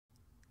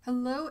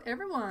Hello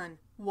everyone,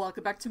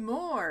 welcome back to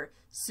more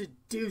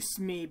Seduce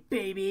Me,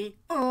 baby.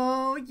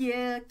 Oh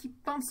yeah,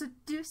 keep on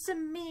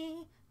seducing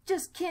me,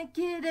 just can't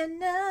get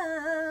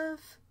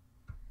enough.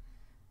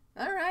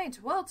 Alright,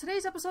 well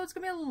today's episode is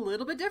going to be a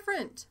little bit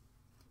different.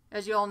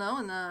 As you all know,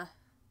 in the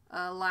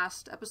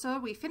last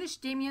episode we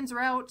finished Damien's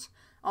route.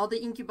 All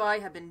the incubi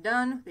have been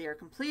done, they are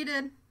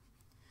completed.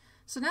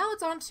 So now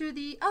it's on to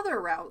the other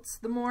routes,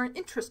 the more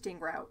interesting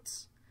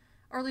routes.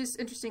 Or at least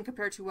interesting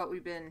compared to what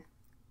we've been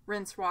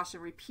rinse, wash,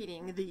 and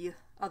repeating the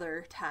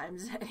other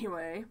times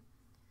anyway.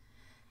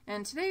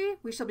 And today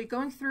we shall be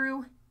going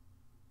through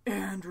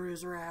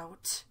Andrew's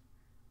route.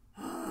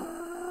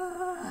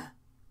 Alright.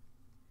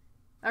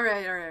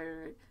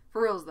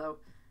 For reals though,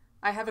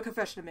 I have a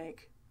confession to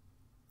make.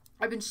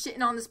 I've been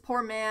shitting on this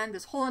poor man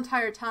this whole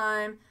entire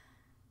time,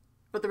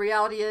 but the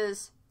reality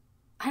is,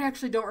 I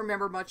actually don't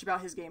remember much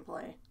about his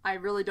gameplay. I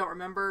really don't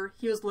remember.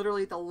 He was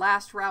literally the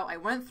last route I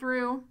went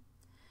through.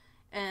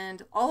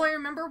 And all I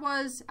remember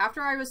was,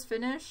 after I was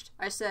finished,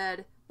 I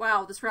said,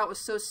 wow, this route was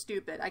so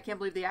stupid. I can't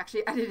believe they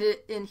actually edited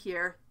it in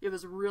here. It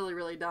was really,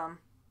 really dumb.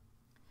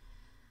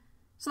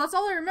 So that's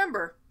all I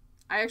remember.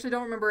 I actually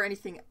don't remember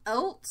anything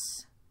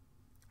else.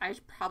 I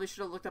probably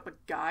should have looked up a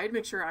guide,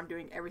 make sure I'm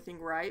doing everything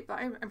right, but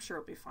I'm sure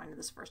it'll be fine in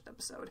this first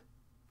episode.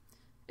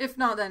 If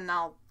not, then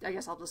I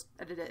guess I'll just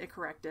edit it and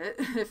correct it,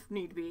 if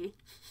need be.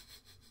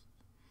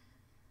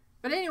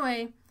 But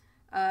anyway,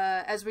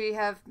 as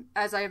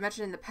I have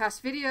mentioned in the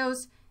past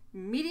videos,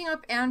 meeting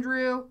up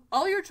Andrew,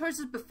 all your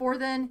choices before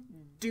then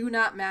do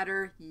not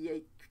matter.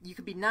 You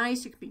could be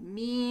nice, you could be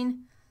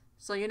mean.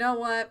 So you know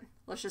what?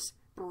 Let's just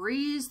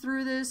breeze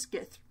through this,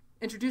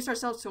 introduce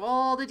ourselves to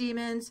all the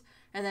demons,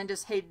 and then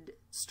just head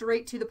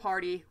straight to the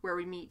party where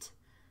we meet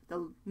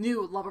the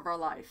new love of our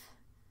life,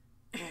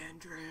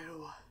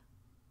 Andrew.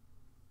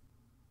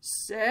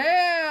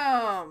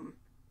 Sam!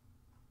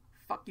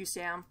 Fuck you,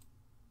 Sam.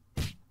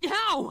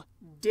 Ow!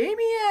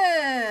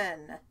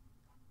 Damien!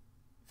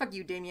 Fuck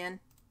you,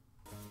 Damien.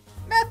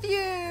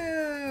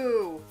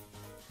 Matthew!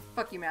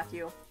 Fuck you,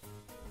 Matthew.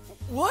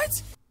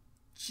 What?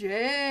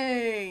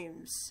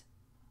 James!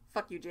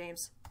 Fuck you,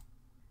 James.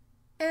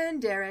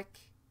 And Derek.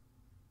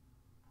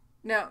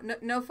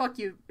 No, fuck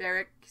you,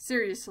 Derek.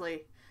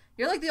 Seriously.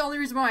 You're like the only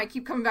reason why I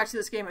keep coming back to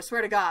this game, I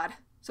swear to God.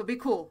 So be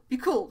cool. Be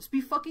cool. Just be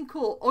fucking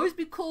cool. Always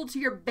be cool to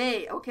your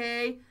bae,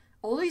 okay?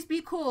 Always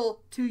be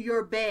cool to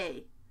your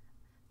bae.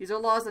 These are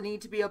laws that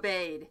need to be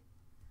obeyed.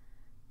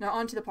 Now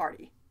on to the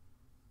party.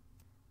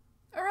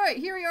 Alright,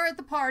 here we are at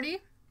the party.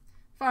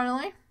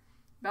 Finally.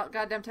 About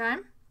goddamn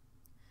time.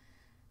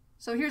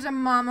 So here's our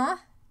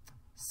mama.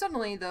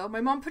 Suddenly, though,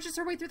 my mom pushes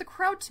her way through the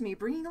crowd to me,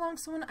 bringing along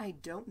someone I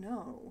don't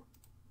know.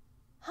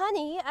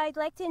 Honey, I'd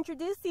like to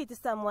introduce you to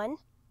someone.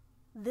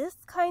 This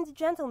kind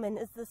gentleman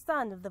is the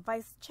son of the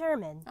vice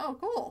chairman. Oh,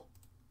 cool.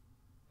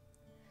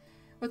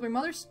 With my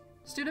mother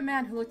stood a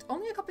man who looked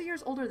only a couple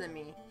years older than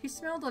me. He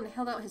smiled and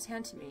held out his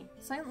hand to me,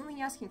 silently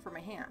asking for my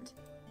hand.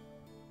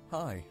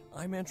 Hi,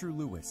 I'm Andrew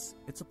Lewis.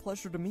 It's a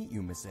pleasure to meet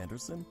you, Miss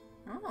Anderson.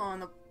 Oh,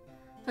 and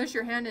place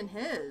your hand in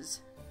his.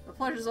 The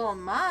pleasure's all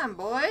mine,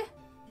 boy.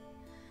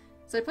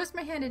 As I placed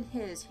my hand in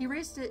his, he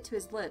raised it to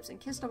his lips and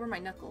kissed over my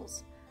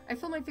knuckles. I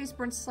felt my face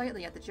burn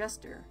slightly at the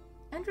gesture.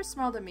 Andrew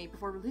smiled at me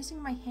before releasing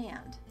my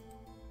hand.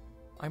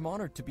 I'm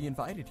honored to be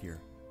invited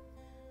here.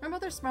 My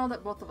mother smiled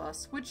at both of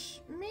us, which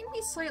made me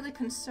slightly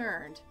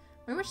concerned.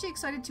 I wish she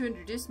excited to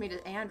introduce me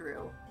to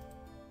Andrew.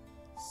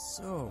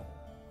 So,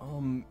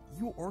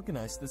 you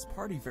organized this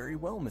party very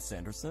well, Miss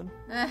Anderson.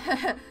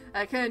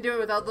 I couldn't do it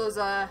without those,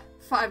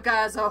 5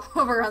 guys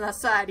over on the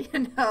side,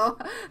 you know.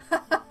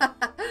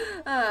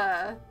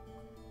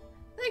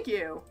 Thank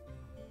you.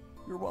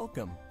 You're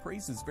welcome.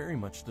 Praise is very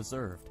much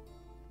deserved.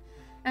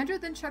 Andrew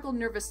then chuckled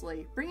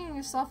nervously, bringing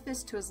a soft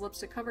fist to his lips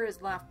to cover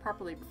his laugh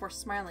properly before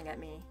smiling at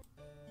me.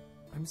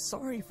 I'm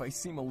sorry if I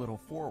seem a little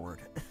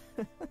forward.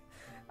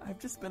 I've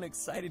just been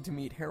excited to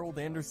meet Harold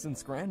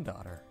Anderson's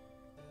granddaughter.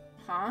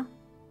 Huh?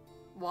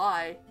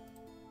 Why?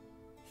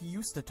 He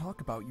used to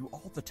talk about you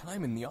all the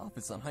time in the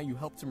office on how you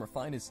helped him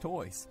refine his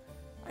toys.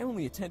 I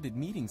only attended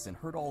meetings and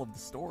heard all of the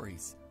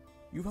stories.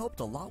 You've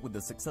helped a lot with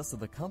the success of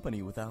the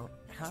company without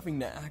having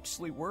to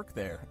actually work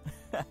there.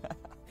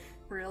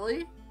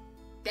 Really?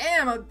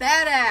 Damn, I'm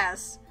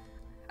badass!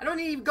 I don't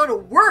need to go to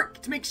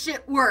work to make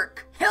shit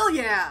work! Hell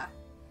yeah!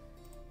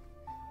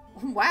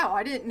 Wow,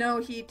 I didn't know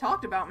he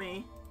talked about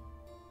me.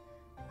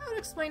 I would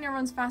explain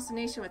everyone's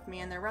fascination with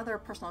me and their rather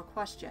personal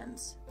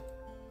questions.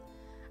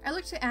 I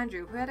looked to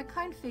Andrew, who had a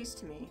kind face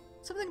to me.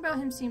 Something about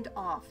him seemed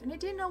off, and I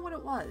didn't know what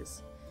it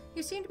was.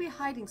 He seemed to be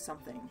hiding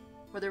something.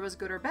 Whether it was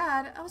good or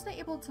bad, I wasn't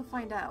able to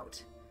find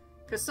out.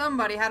 'Cause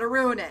somebody had to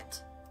ruin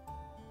it!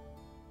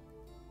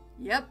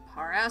 Yep,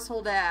 our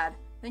asshole dad.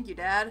 Thank you,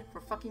 Dad,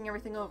 for fucking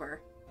everything over.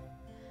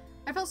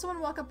 I felt someone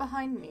walk up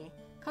behind me,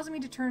 causing me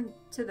to turn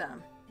to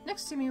them.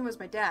 Next to me was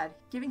my dad,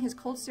 giving his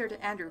cold stare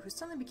to Andrew, who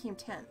suddenly became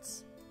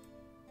tense.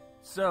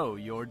 So,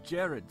 you're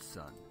Jared's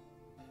son.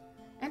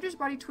 Andrew's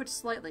body twitched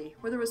slightly.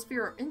 Whether it was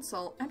fear or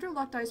insult, Andrew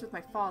locked eyes with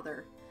my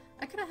father.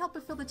 I couldn't help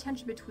but feel the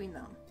tension between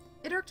them.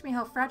 It irked me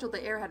how fragile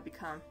the air had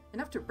become,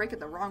 enough to break at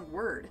the wrong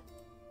word.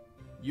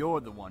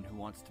 You're the one who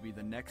wants to be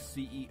the next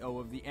CEO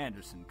of the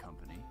Anderson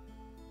Company.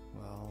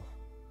 Well...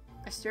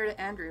 I stared at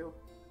Andrew.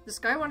 This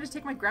guy wanted to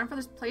take my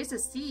grandfather's place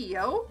as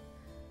CEO?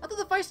 I thought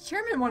the vice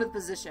chairman wanted the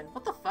position.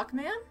 What the fuck,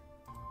 man?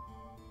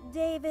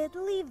 David,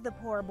 leave the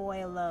poor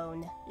boy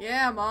alone.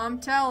 Yeah, Mom,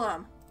 tell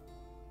him.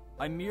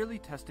 I'm merely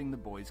testing the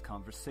boy's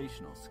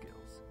conversational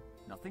skills.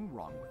 Nothing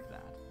wrong with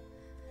that.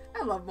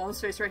 I love Mom's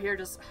face right here,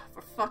 just,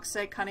 for fuck's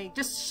sake, honey,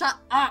 just shut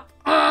up!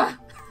 Ugh!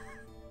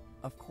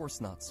 Of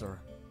course not, sir.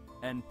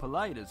 And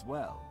polite as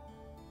well.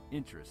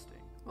 Interesting.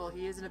 Well,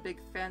 he is in a big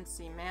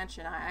fancy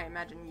mansion. I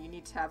imagine you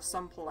need to have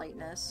some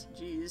politeness.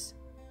 Jeez.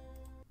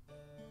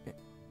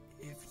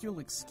 If you'll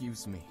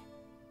excuse me.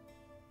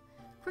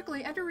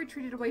 Quickly, Andrew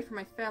retreated away from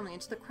my family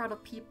into the crowd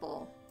of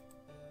people.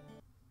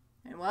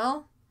 And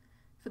well,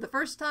 for the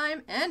first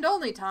time and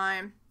only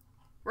time,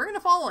 we're gonna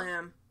follow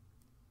him.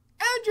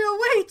 Andrew,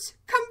 wait!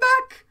 Come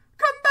back!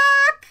 Come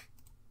back!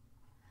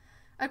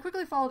 I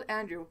quickly followed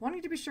Andrew,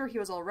 wanting to be sure he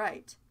was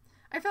alright.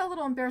 I felt a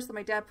little embarrassed that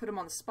my dad put him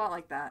on the spot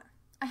like that.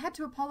 I had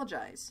to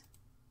apologize.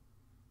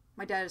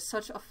 My dad is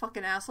such a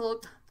fucking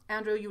asshole.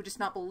 Andrew, you would just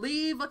not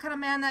believe what kind of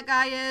man that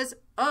guy is.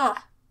 Ugh!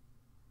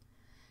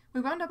 We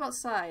wound up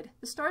outside.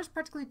 The stars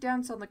practically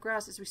danced on the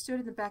grass as we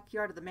stood in the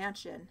backyard of the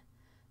mansion.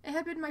 It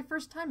had been my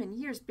first time in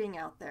years being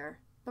out there,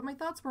 but my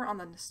thoughts were on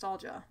the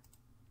nostalgia.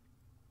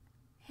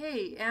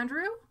 Hey,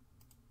 Andrew?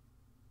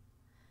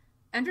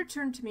 Andrew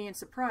turned to me in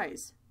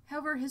surprise.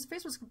 However, his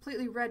face was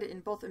completely red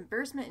in both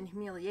embarrassment and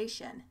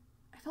humiliation.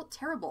 I felt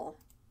terrible.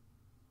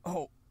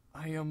 Oh,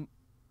 I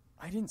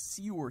didn't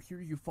see you or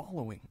hear you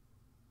following.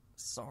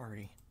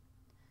 Sorry.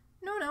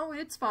 No,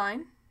 it's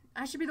fine.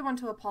 I should be the one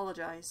to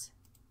apologize.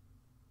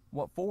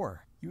 What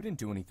for? You didn't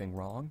do anything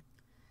wrong.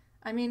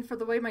 I mean, for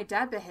the way my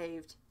dad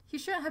behaved. He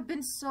shouldn't have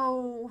been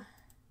so...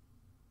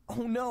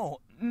 Oh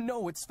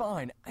no, it's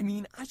fine. I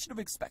mean, I should have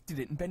expected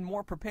it and been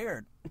more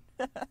prepared.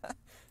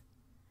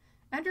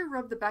 Andrew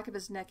rubbed the back of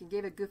his neck and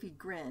gave a goofy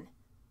grin.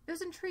 It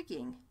was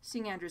intriguing,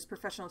 seeing Andrew's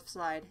professional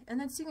side, and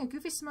then seeing a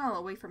goofy smile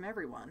away from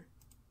everyone.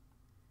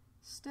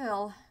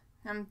 Still,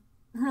 I'm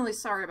really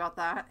sorry about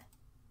that.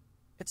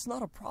 It's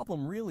not a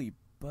problem, really,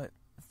 but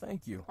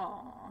thank you.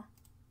 Aww.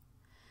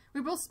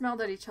 We both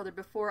smiled at each other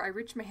before I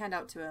reached my hand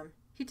out to him.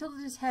 He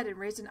tilted his head and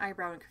raised an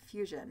eyebrow in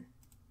confusion.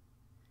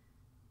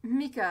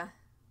 Mika.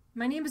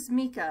 My name is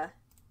Mika.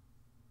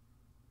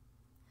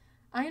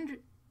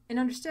 In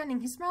understanding,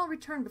 his smile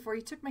returned before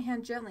he took my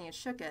hand gently and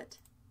shook it.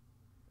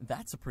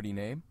 That's a pretty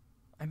name.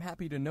 I'm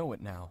happy to know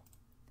it now.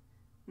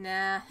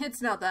 Nah,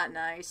 it's not that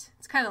nice.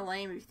 It's kind of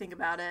lame if you think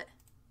about it.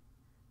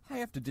 I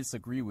have to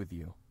disagree with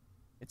you.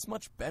 It's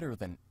much better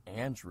than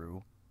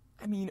Andrew.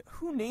 I mean,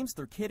 who names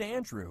their kid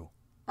Andrew?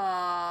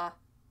 A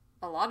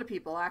lot of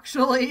people,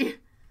 actually.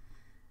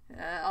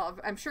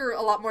 I'm sure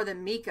a lot more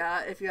than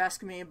Mika, if you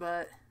ask me,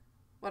 but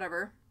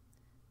whatever.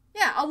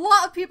 Yeah, a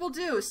lot of people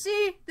do.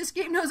 See? This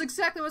game knows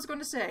exactly what it's going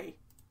to say.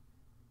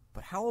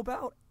 But how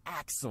about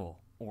Axel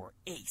or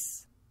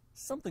Ace?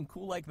 Something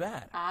cool like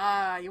that.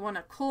 Ah, you want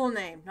a cool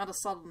name, not a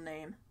subtle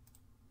name.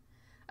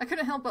 I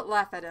couldn't help but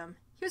laugh at him.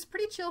 He was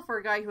pretty chill for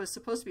a guy who was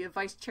supposed to be a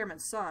vice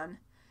chairman's son.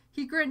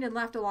 He grinned and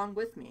laughed along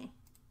with me.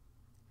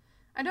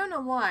 I don't know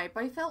why,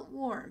 but I felt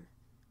warm.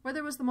 Whether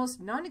it was the most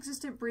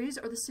non-existent breeze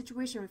or the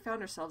situation we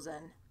found ourselves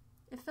in.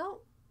 It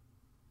felt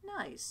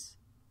nice.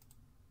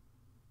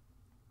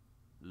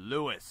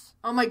 Lewis.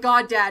 Oh my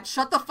god, Dad,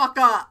 shut the fuck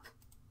up!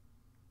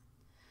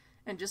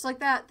 And just like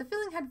that, the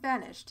feeling had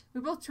vanished.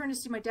 We both turned to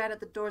see my dad at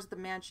the doors of the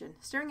mansion,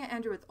 staring at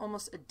Andrew with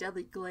almost a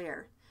deadly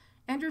glare.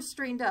 Andrew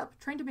straightened up,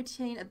 trying to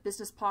maintain a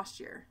business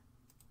posture.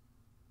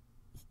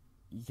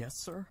 Yes,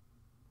 sir?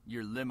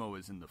 Your limo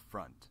is in the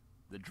front.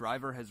 The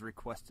driver has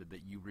requested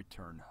that you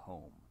return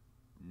home.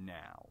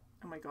 Now.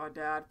 Oh my god,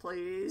 Dad,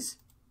 please.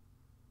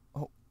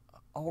 Oh,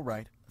 all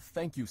right.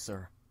 Thank you,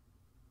 sir.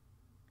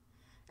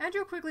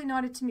 Andrew quickly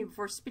nodded to me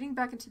before speeding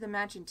back into the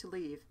mansion to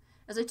leave.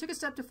 As I took a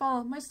step to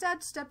follow, my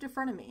dad stepped in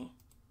front of me.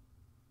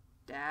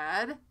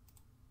 Dad?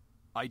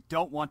 I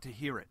don't want to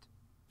hear it.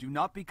 Do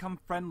not become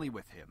friendly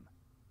with him.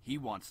 He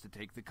wants to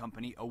take the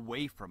company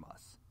away from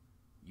us.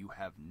 You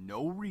have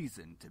no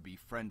reason to be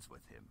friends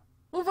with him.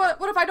 Well,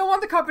 what if I don't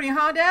want the company,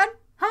 huh, Dad?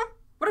 Huh?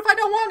 What if I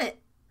don't want it?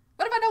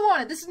 What if I don't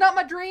want it? This is not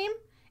my dream.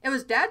 It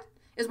was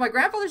my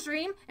grandfather's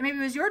dream, and maybe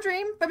it was your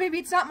dream, but maybe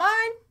it's not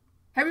mine.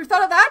 Have you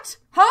thought of that?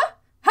 Huh?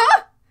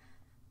 Huh?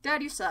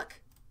 Dad, you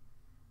suck.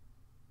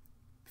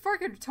 Before I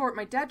could retort,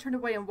 my dad turned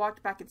away and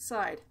walked back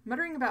inside,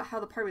 muttering about how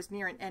the party was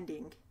near an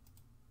ending.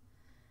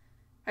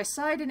 I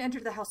sighed and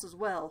entered the house as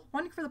well,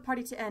 wanting for the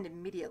party to end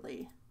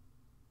immediately.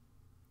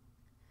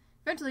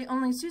 Eventually,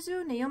 only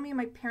Suzu, Naomi, and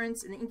my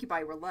parents and the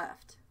incubi were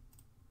left.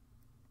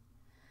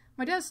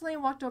 My dad slowly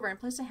walked over and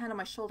placed a hand on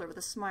my shoulder with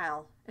a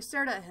smile. I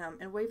stared at him,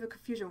 and a wave of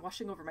confusion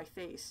washing over my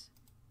face.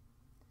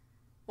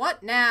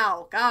 What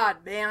now?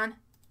 God, man.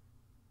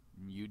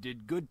 You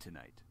did good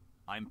tonight.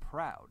 I'm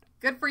proud.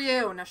 Good for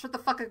you. Now shut the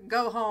fuck up and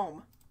go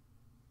home.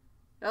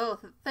 Oh,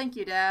 thank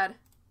you, Dad.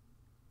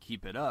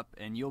 Keep it up,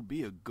 and you'll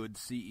be a good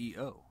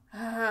CEO.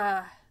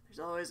 The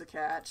There's always a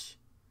catch.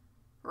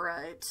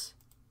 Right.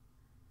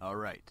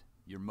 Alright,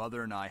 your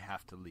mother and I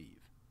have to leave.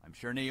 I'm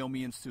sure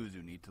Naomi and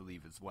Suzu need to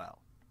leave as well.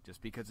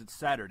 Just because it's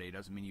Saturday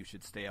doesn't mean you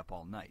should stay up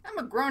all night. I'm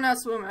a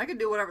grown-ass woman. I can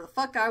do whatever the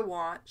fuck I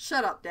want.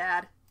 Shut up,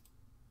 Dad.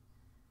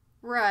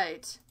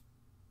 Right.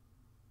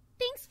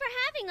 Thanks for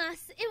having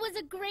us. It was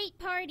a great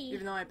party.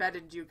 Even though I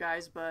batted you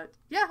guys, but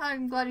yeah,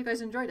 I'm glad you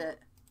guys enjoyed it.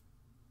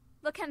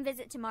 We'll come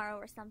visit tomorrow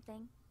or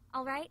something.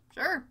 All right?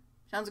 Sure.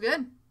 Sounds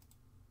good.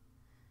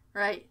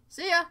 Right.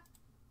 See ya.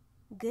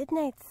 Good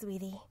night,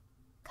 sweetie.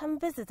 Come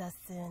visit us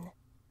soon.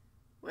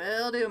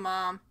 Will do,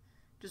 Mom.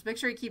 Just make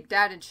sure you keep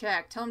Dad in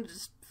check. Tell him to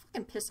just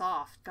fucking piss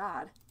off.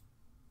 God.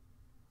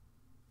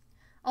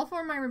 All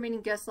 4 of my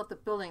remaining guests left the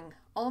building,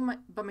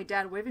 but my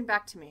dad waving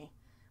back to me.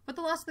 With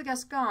the last of the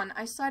guests gone,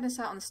 I sighed and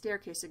sat on the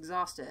staircase,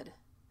 exhausted.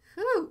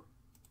 Whew.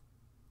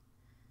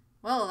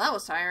 Well, that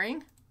was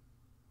tiring.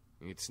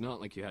 It's not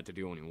like you had to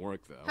do any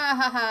work, though. Ha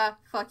ha ha.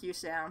 Fuck you,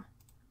 Sam.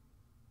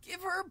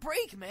 Give her a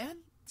break, man.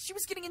 She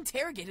was getting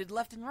interrogated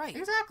left and right.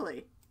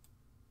 Exactly.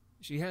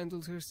 She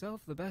handled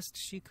herself the best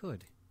she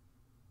could.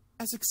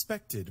 As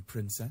expected,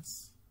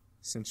 Princess.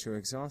 Since you're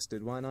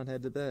exhausted, why not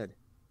head to bed?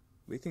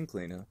 We can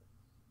clean up.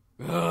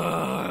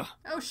 Ugh.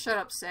 Oh, shut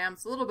up, Sam.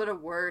 It's a little bit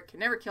of work. It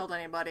never killed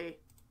anybody.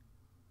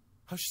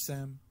 Hush,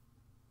 Sam.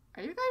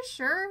 Are you guys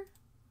sure?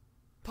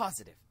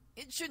 Positive.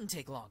 It shouldn't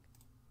take long.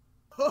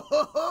 Ho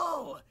ho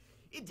ho!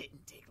 It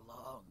didn't take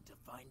long to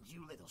find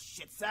you little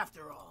shits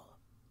after all.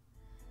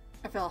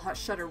 I felt a hot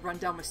shudder run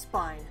down my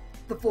spine.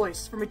 The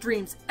voice from my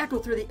dreams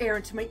echoed through the air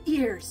into my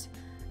ears.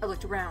 I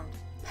looked around,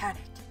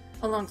 panicked,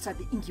 alongside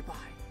the incubi.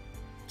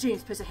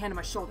 James placed a hand on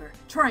my shoulder,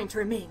 trying to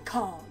remain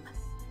calm.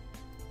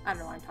 I don't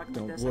know why I'm talking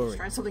like this. I'm just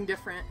trying something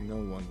different. No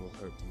one will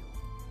hurt you.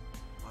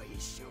 Are you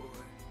sure?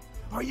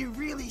 Are you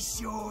really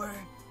sure?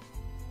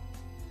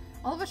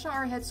 All of us shot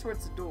our heads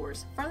towards the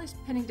doors, finally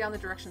pinning down the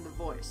direction of the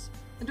voice.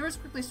 The doors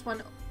quickly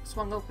swung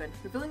open,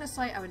 revealing a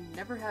sight I would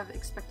never have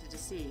expected to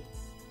see.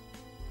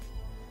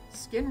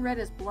 Skin red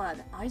as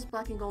blood, eyes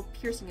black and gold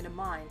piercing into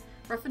mine,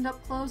 roughened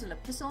up clothes and a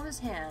pistol in his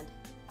hand,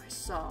 I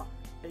saw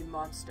a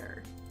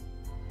monster.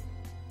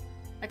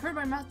 I covered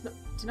my mouth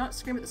to not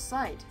scream at the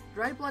sight.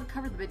 Dried blood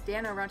covered the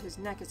bandana around his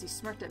neck as he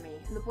smirked at me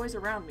and the boys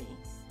around me.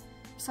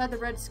 Beside the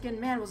red-skinned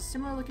man was a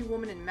similar-looking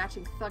woman in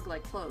matching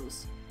thug-like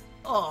clothes.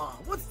 Aw,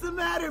 what's the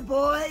matter,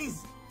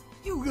 boys?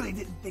 You really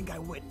didn't think I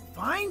wouldn't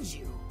find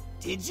you,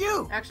 did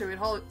you? Actually, we'd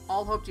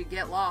all hoped you'd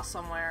get lost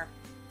somewhere.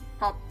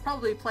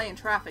 Probably playing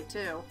traffic,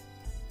 too.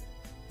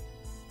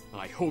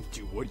 I hoped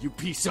you would, you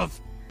piece of...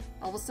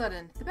 All of a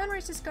sudden, the man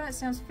raised his gun at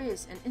Sam's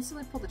face and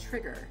instantly pulled the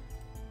trigger.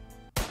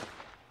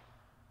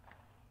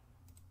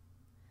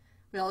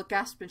 We all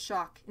gasped in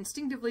shock,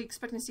 instinctively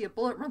expecting to see a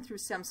bullet run through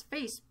Sam's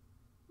face,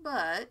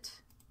 but...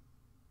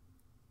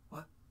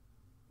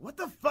 What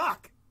the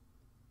fuck?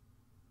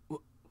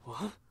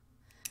 What?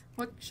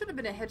 What should have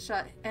been a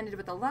headshot ended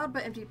with a loud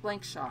but empty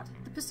blank shot.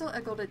 The pistol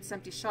echoed its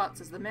empty shots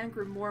as the man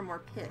grew more and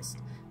more pissed,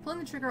 pulling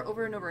the trigger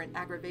over and over in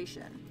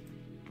aggravation.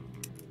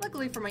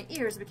 Luckily for my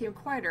ears, it became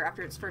quieter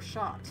after its first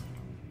shot.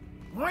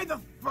 Why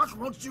the fuck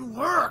won't you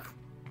work?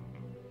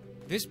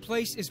 This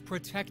place is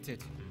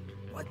protected.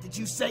 What did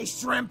you say,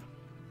 Shrimp?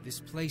 This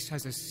place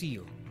has a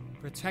seal,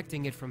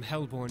 protecting it from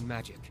hellborn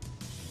magic.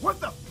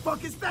 What the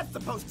fuck is that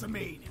supposed to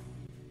mean?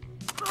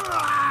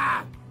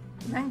 Ah!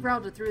 The man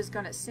growled and threw his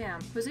gun at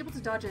Sam, who was able to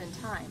dodge it in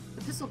time.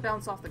 The pistol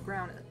bounced off the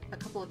ground a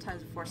couple of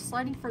times before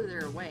sliding further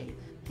away,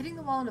 hitting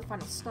the wall in a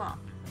final stop.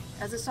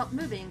 As it stopped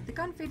moving, the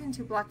gun faded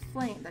into a black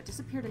flame that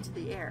disappeared into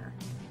the air.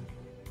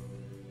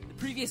 The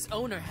previous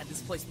owner had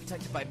this place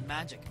protected by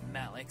magic,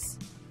 Malix.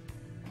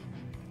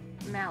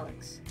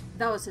 Malix.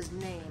 That was his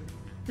name.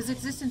 His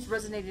existence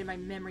resonated in my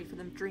memory from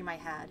the dream I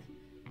had.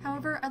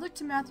 However, I looked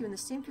to Matthew in the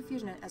same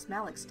confusion as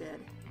Malix did.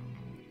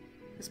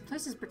 This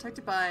place is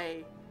protected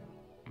by...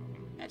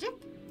 magic?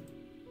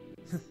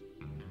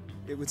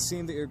 It would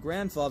seem that your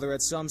grandfather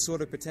had some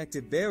sort of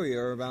protective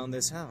barrier around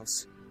this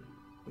house.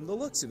 From the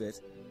looks of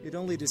it, it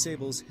only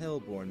disables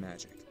hellborn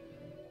magic.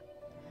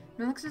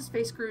 Malix's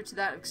face grew to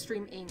that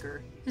extreme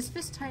anger, his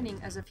fist tightening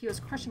as if he was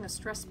crushing a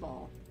stress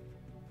ball.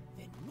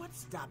 Then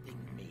what's stopping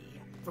me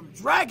from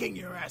dragging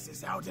your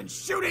asses out and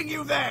shooting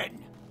you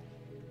then?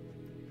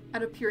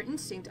 Out of pure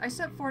instinct, I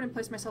stepped forward and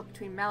placed myself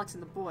between Malix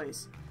and the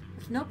boys.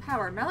 With no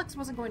power, Malix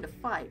wasn't going to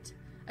fight.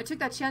 I took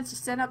that chance to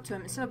stand up to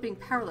him instead of being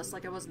powerless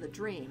like I was in the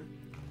dream.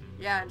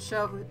 Yeah, and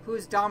show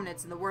whose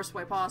dominance in the worst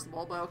way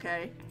possible, but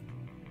okay.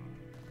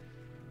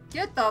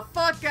 Get the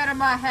fuck out of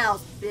my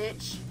house,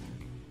 bitch!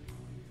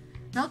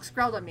 Malix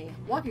growled at me,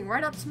 walking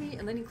right up to me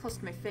and leaning close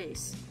to my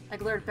face. I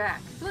glared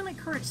back, feeling my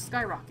courage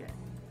skyrocket.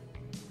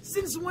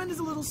 Since when does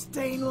a little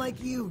stain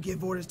like you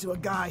give orders to a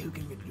guy who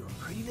can rip your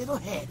pretty little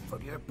head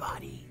from your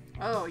body?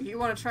 Oh, you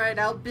want to try it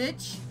out,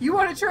 bitch? You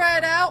want to try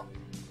it out?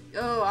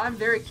 Oh, I'm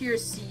very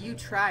curious to see you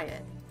try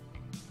it.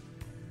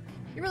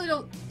 You really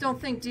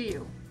don't think, do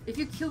you? If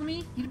you killed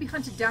me, you'd be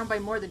hunted down by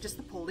more than just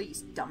the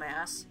police,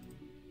 dumbass.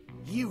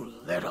 You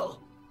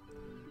little...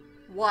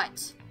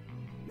 What?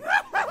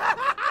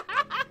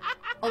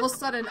 All of a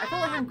sudden, I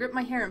felt like him grip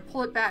my hair and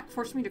pull it back,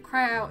 forcing me to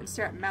cry out and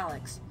stare at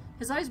Malix.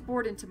 His eyes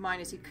bored into mine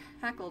as he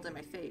cackled in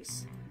my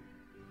face.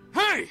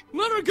 Hey!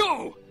 Let her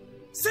go!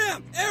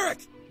 Sam!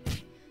 Eric!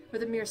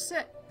 With a mere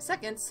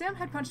second, Sam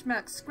had punched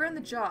Malix square in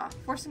the jaw,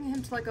 forcing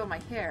him to let go of my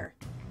hair.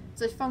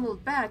 As I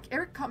fumbled back,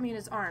 Eric caught me in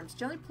his arms,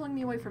 gently pulling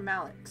me away from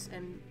Malix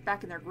and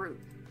back in their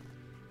group.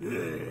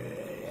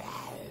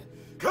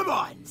 Come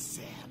on,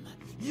 Sam.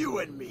 You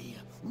and me.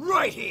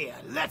 Right here.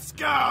 Let's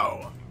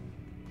go!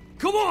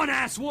 Come on,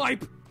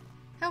 asswipe!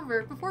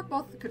 However, before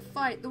both could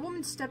fight, the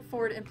woman stepped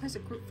forward and placed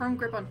a firm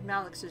grip on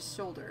Malix's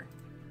shoulder.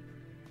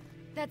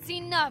 That's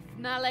enough,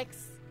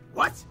 Malix.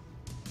 What?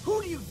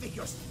 Who do you think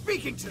you're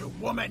speaking to,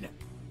 woman?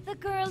 The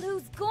girl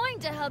who's going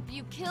to help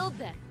you kill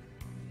them.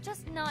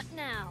 Just not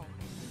now.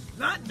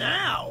 Not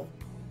now?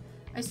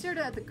 I stared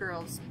at the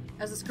girls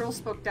as this girl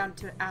spoke down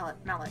to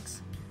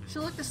Malix. She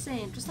looked the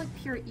same, just like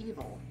pure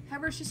evil.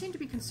 However, she seemed to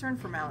be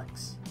concerned for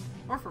Malix.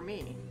 Or for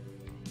me.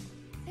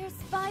 There's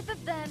 5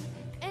 of them,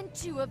 and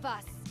 2 of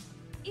us.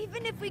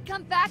 Even if we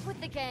come back with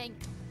the gang,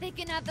 they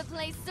can have the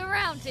place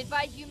surrounded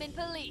by human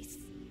police.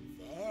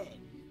 Then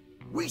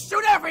we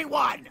shoot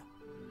everyone!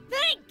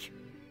 Think!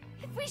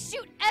 If we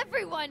shoot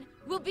everyone,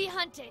 we'll be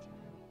hunted.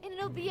 And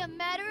it'll be a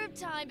matter of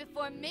time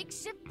before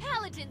makeshift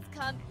paladins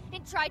come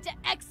and try to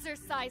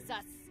exorcise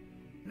us.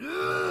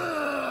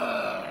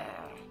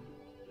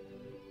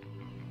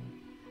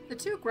 The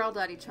two growled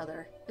at each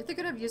other. If they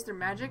could have used their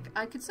magic,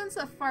 I could sense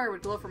that fire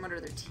would glow from under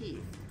their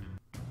teeth.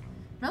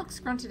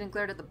 Malix grunted and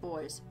glared at the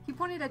boys. He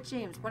pointed at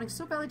James, wanting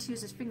so badly to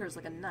use his fingers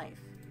like a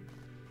knife.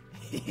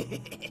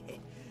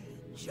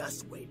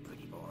 Just wait,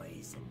 pretty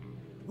boys.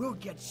 We'll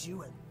get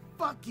you and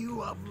fuck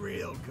you up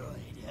real good.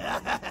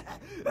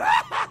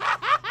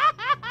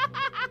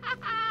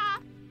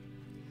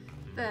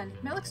 Then,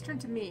 Malix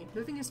turned to me,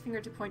 moving his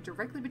finger to point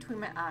directly between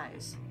my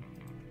eyes.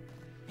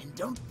 And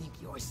don't think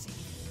you're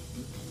safe.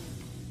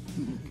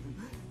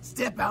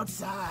 Step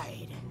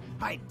outside.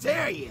 I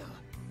dare you.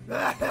 With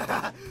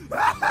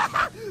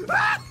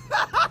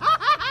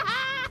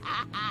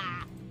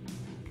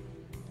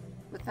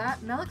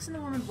that, Malix and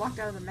the woman walked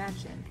out of the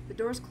mansion. The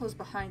doors closed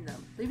behind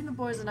them, leaving the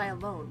boys and I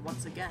alone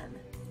once again.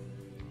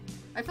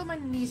 I felt my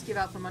knees give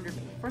out from under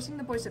me, forcing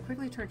the boys to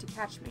quickly turn to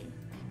catch me.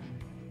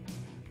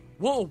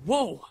 Whoa,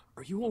 whoa!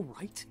 Are you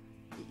alright?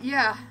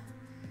 Yeah.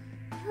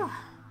 Whew.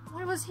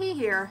 Why was he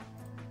here?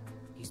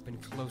 He's been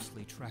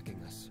closely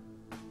tracking us.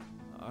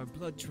 Our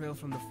blood trail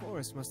from the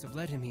forest must have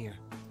led him here.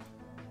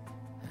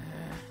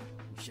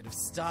 We should have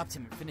stopped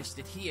him and finished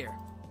it here.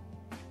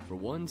 For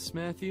once,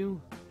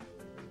 Matthew,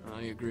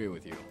 I agree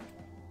with you.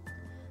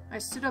 I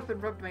stood up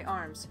and rubbed my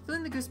arms,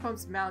 feeling the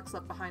goosebumps Malix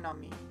left behind on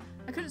me.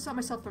 I couldn't stop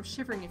myself from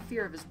shivering in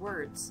fear of his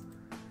words.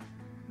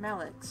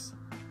 Malix.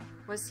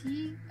 Was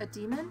he a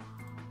demon?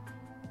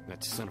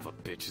 That son of a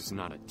bitch is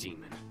not a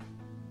demon.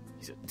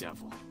 He's a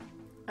devil.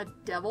 A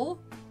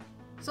devil?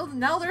 So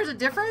now there's a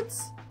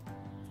difference?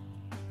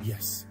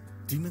 Yes.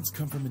 Demons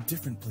come from a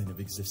different plane of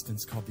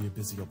existence called the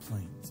Abyssal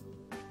Planes.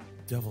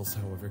 Devils,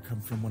 however, come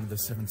from one of the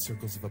 7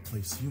 circles of a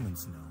place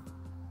humans know.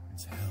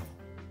 It's hell.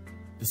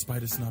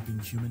 Despite us not being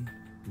human,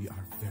 we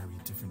are very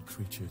different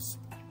creatures.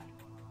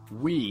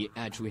 We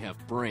actually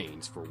have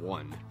brains, for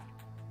one.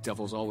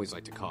 Devils always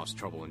like to cause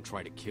trouble and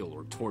try to kill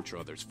or torture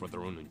others for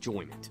their own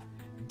enjoyment.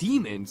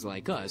 Demons,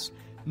 like us,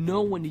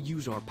 know when to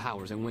use our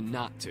powers and when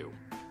not to.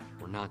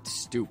 We're not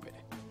stupid.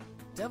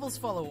 Devils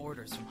follow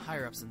orders from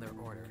higher-ups in their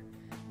order,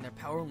 and their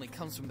power only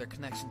comes from their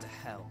connection to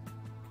hell.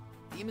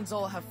 Demons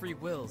all have free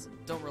wills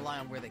and don't rely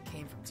on where they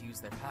came from to use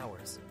their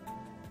powers.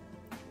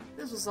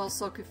 This was all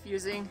so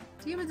confusing.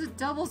 Demons and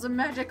devils and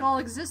magic all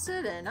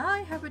existed, and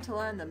I happened to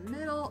land in the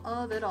middle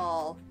of it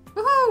all.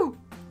 Woohoo!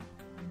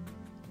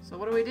 So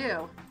what do we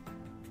do?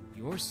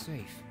 You're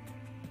safe.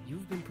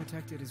 You've been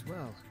protected as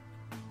well.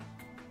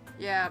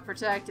 Yeah,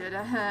 protected.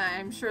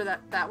 I'm sure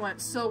that went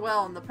so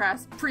well in the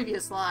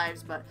previous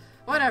lives, but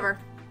whatever.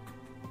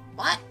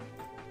 What?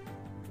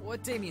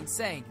 What Damien's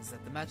saying is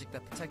that the magic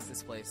that protects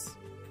this place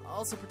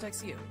also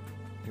protects you.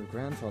 Your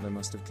grandfather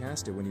must have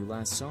cast it when you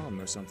last saw him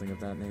or something of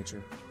that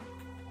nature.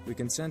 We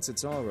can sense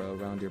its aura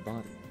around your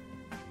body.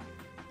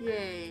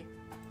 Yay.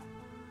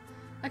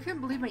 I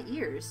couldn't believe my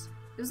ears.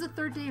 It was the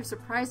 3rd day of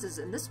surprises,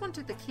 and this one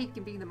took the cake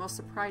in being the most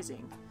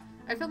surprising.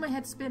 I felt my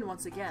head spin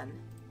once again.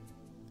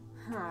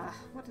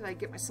 What did I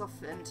get myself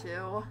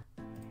into?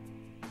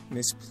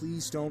 Miss,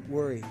 please don't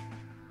worry.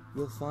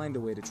 We'll find a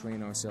way to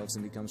train ourselves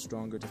and become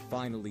stronger to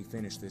finally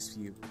finish this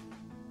feud.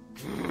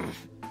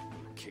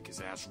 Kick his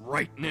ass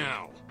right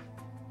now!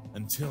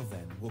 Until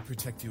then, we'll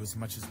protect you as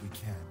much as we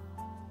can.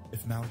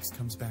 If Malix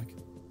comes back,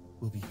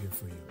 we'll be here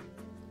for you.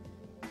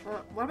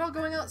 What about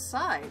going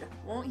outside?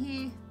 Won't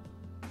he...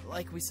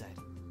 Like we said,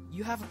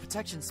 you have a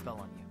protection spell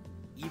on you.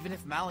 Even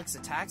if Malix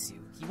attacks you,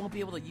 he won't be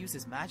able to use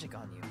his magic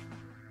on you.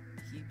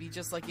 He'd be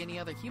just like any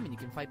other human you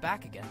can fight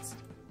back against.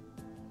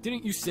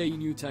 Didn't you say you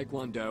knew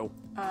Taekwondo?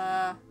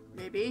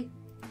 Maybe.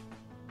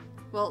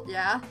 Well,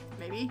 yeah,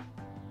 maybe.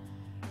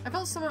 I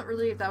felt somewhat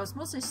relieved that I was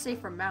mostly safe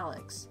from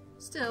Malix.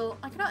 Still,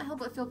 I cannot help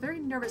but feel very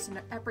nervous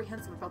and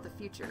apprehensive about the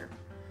future.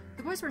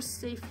 The boys were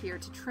safe here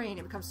to train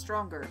and become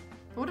stronger,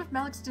 but what if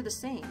Malix did the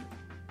same?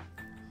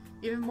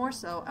 Even more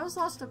so, I was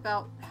lost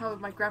about how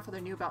my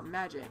grandfather knew about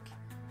magic.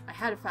 I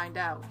had to find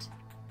out.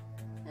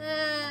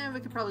 We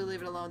could probably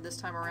leave it alone this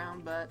time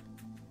around, but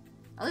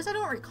at least I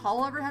don't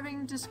recall ever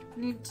having to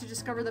need to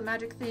discover the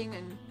magic thing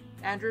in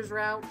Andrew's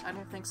route. I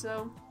don't think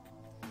so.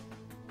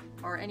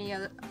 Or any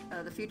of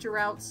the future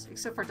routes,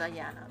 except for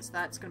Diana's.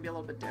 That's going to be a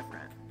little bit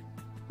different.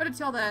 But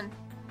until then,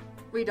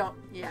 we don't...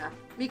 Yeah.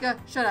 Mika,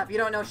 shut up. You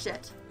don't know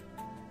shit.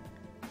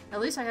 At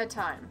least I had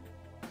time.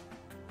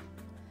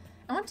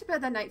 I went to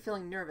bed that night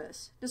feeling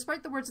nervous.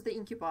 Despite the words of the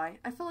incubi,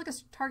 I felt like a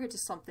target to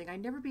something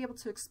I'd never be able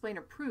to explain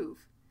or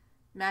prove.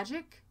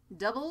 Magic?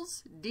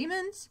 Devils?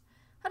 Demons?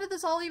 How did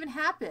this all even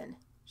happen?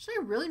 Should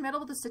I really meddle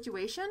with the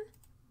situation?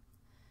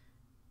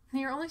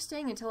 They are only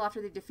staying until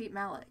after they defeat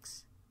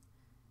Malix.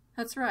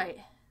 That's right.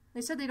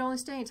 They said they'd only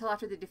stay until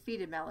after they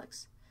defeated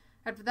Malix.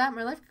 After that,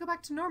 my life could go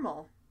back to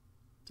normal.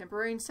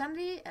 Temporary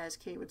insanity, as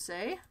Kay would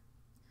say.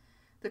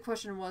 The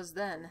question was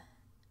then,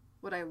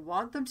 would I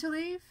want them to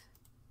leave?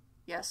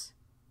 Yes.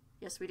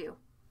 Yes, we do.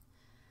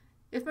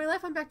 If my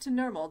life went back to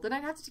normal, then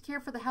I'd have to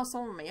care for the house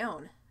all on my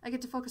own. I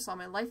get to focus on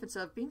my life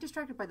instead of being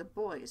distracted by the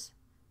boys.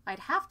 I'd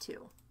have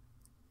to.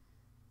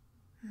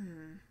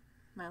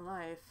 My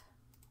life.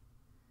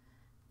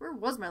 Where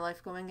was my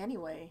life going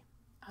anyway?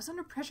 I was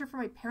under pressure from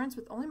my parents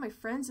with only my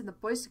friends and the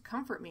boys to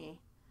comfort me.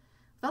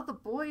 Without the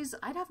boys,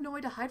 I'd have no way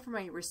to hide from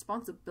my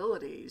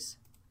responsibilities.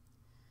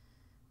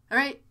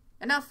 Alright,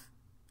 enough.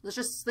 Let's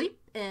just sleep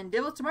and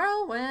deal with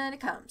tomorrow when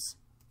it comes.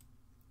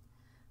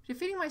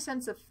 Defeating my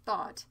sense of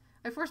thought,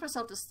 I forced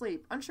myself to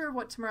sleep, unsure of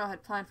what tomorrow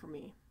had planned for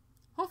me.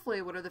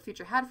 Hopefully, whatever the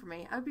future had for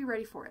me, I would be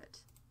ready for it.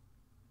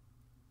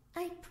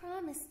 I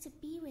promise to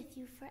be with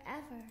you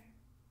forever.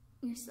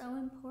 You're so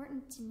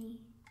important to me.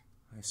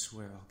 I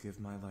swear I'll give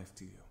my life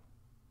to you.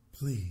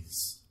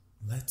 Please,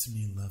 let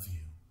me love you.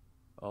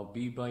 I'll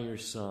be by your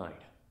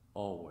side,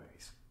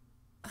 always.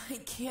 I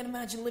can't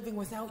imagine living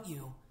without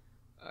you.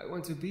 I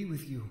want to be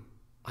with you.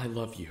 I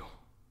love you.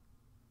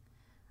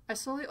 I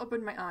slowly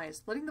opened my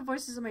eyes, letting the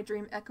voices of my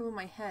dream echo in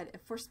my head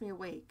and force me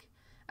awake.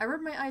 I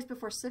rubbed my eyes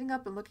before sitting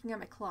up and looking at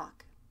my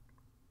clock.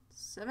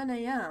 7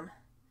 a.m.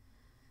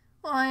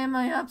 Why am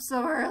I up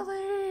so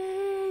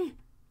early?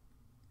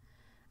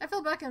 I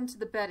fell back into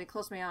the bed and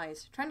closed my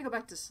eyes, trying to go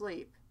back to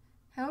sleep.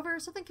 However,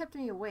 something kept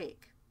me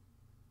awake.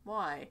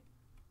 Why?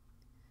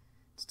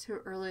 It's too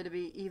early to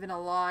be even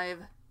alive.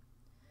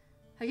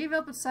 I gave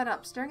up and sat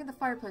up, staring at the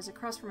fireplace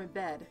across from my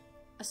bed.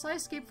 A sigh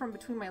escaped from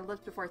between my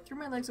lips before I threw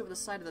my legs over the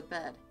side of the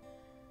bed.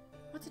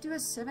 What to do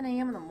at 7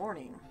 a.m. in the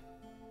morning?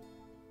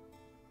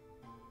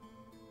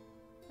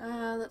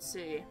 Let's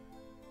see.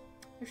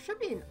 There should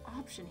be an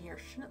option here,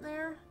 shouldn't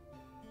there?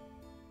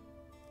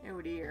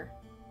 Oh dear.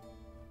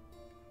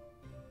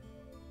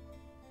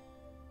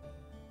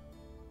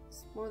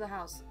 Explore the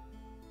house.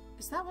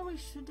 Is that what we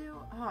should do?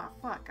 Ah,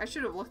 fuck. I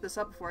should have looked this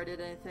up before I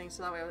did anything,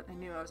 so that way I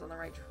knew I was on the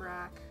right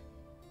track.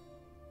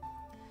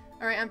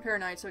 Alright, I'm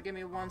paranoid, so give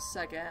me 1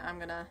 second. I'm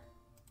gonna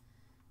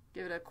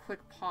give it a quick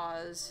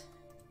pause.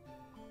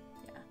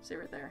 Yeah, stay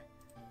right there.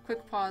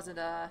 Quick pause and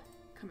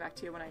come back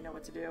to you when I know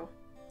what to do.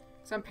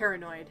 So I'm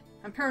paranoid.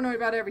 I'm paranoid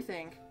about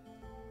everything.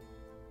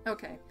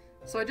 Okay,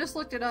 so I just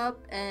looked it up,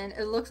 and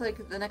it looks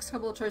like the next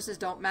couple of choices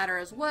don't matter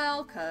as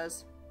well,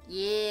 cause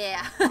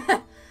yeah,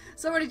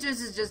 so many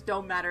choices just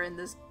don't matter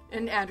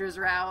in Andrew's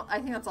route. I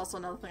think that's also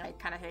another thing I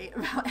kind of hate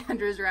about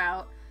Andrew's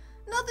route.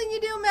 Nothing you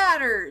do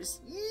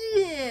matters.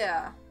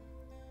 Yeah.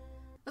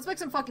 Let's make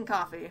some fucking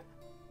coffee.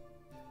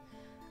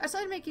 I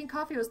decided making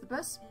coffee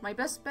was my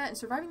best bet in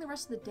surviving the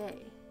rest of the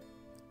day.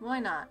 Why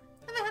not?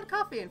 I haven't had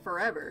coffee in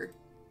forever.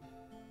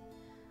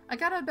 I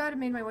got out of bed and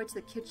made my way to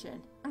the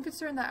kitchen. I'm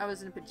concerned that I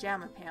was in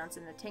pajama pants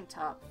and a tank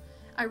top.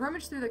 I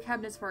rummaged through the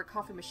cabinets for a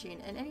coffee machine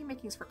and any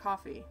makings for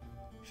coffee.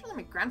 Surely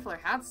my grandfather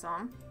had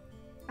some.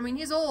 I mean,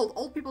 he's old.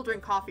 Old people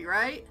drink coffee,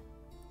 right?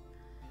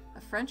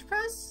 A French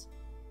press?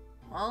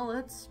 Well,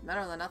 it's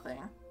better than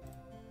nothing.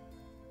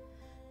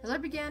 As I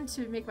began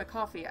to make my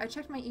coffee, I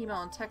checked my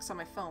email and text on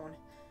my phone.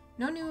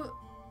 No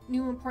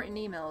new important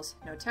emails,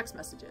 no text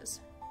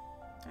messages.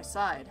 I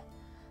sighed.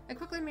 I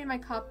quickly made my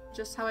cup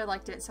just how I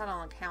liked it and sat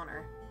on the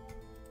counter.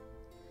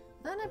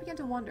 Then I began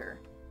to wonder,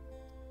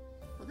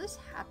 will this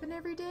happen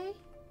every day?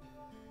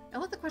 I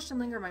let the question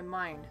linger in my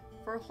mind.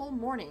 For a whole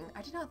morning,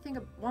 I did not think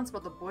once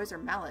about the boys or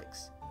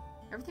Malix.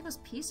 Everything was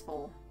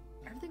peaceful.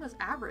 Everything was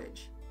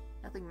average.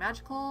 Nothing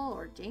magical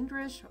or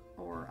dangerous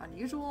or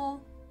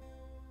unusual.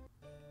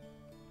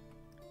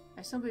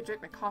 I simply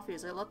drank my coffee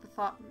as I let the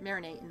thought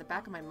marinate in the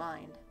back of my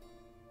mind.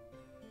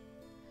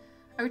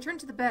 I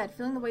returned to the bed,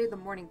 feeling the weight of the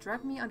morning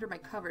drag me under my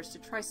covers to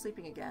try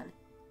sleeping again.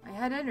 I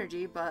had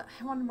energy, but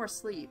I wanted more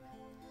sleep.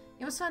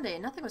 It was Sunday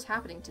and nothing was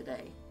happening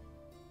today.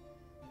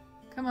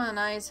 Come on,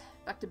 eyes.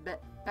 Back to bed.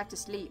 Back to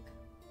sleep.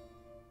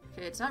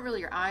 Okay, it's not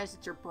really your eyes,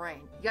 it's your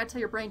brain. You gotta tell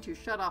your brain to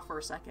shut off for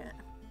a second.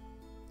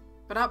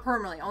 But not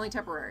permanently, only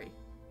temporary.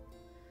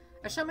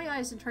 I shut my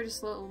eyes and tried to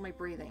slow my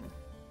breathing.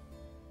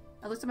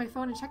 I looked at my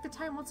phone and checked the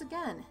time once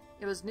again.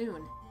 It was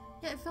noon,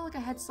 yet it felt like I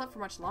had slept for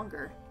much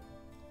longer.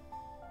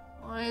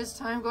 Why is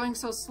time going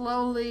so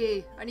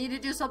slowly? I need to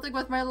do something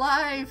with my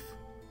life!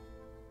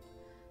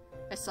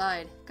 I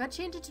sighed, got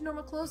changed into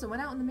normal clothes and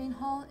went out in the main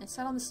hall and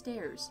sat on the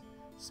stairs.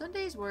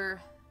 Sundays were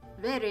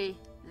very,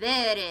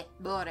 very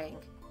boring.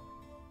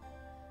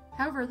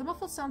 However, the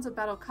muffled sounds of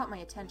battle caught my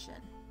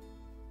attention.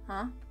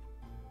 Huh?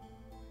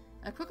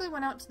 I quickly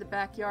went out to the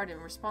backyard in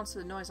response to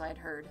the noise I had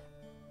heard.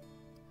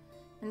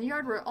 In the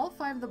yard were all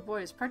 5 of the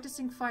boys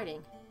practicing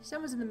fighting.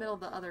 Sam was in the middle of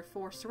the other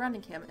 4,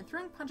 surrounding him and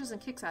throwing punches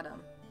and kicks at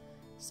him.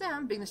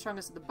 Sam, being the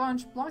strongest of the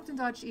bunch, blocked and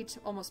dodged each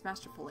almost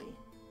masterfully.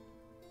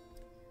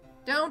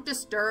 Don't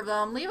disturb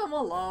them. Leave them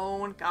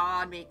alone.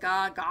 God,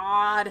 Mika,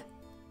 God.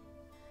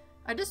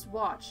 I just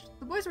watched.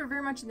 The boys were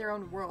very much in their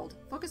own world,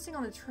 focusing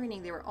on the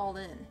training they were all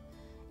in.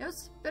 It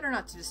was better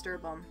not to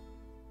disturb them.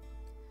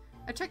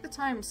 I checked the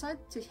time and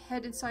decided to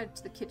head inside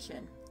to the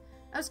kitchen.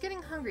 I was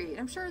getting hungry, and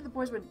I'm sure the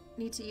boys would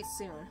need to eat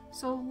soon,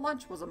 so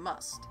lunch was a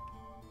must.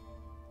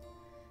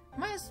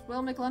 Might as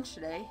well make lunch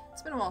today.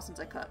 It's been a while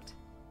since I cooked.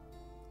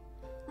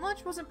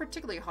 Lunch wasn't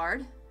particularly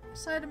hard. I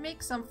decided to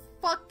make some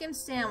fucking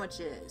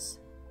sandwiches.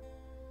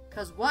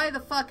 'Cause why the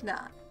fuck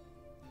not?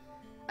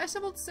 I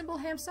assembled simple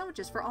ham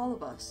sandwiches for all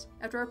of us.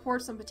 After I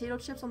poured some potato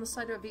chips on the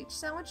side of each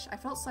sandwich, I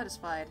felt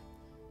satisfied.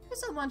 Who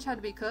said lunch had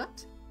to be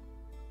cooked?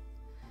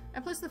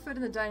 I placed the food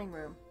in the dining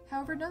room.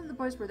 However, none of the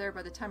boys were there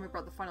by the time I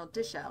brought the final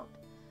dish out.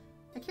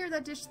 I carried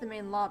that dish to the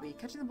main lobby,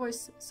 catching the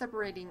boys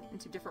separating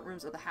into different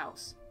rooms of the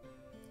house.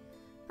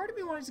 Part of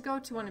me wanted to go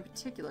to one in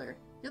particular.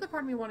 The other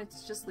part of me wanted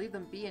to just leave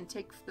them be and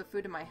take the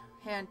food in my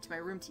hand to my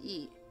room to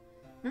eat.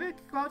 Maybe I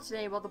could go out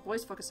today while the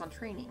boys focus on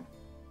training.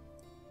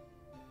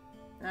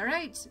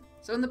 Alright,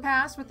 so in the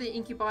past with the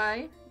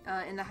incubi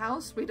in the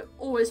house, we'd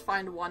always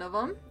find one of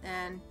them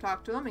and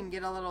talk to them and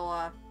get a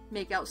little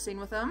make-out scene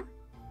with them.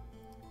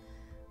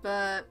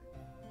 But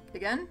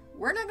again,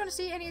 we're not going to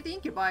see any of the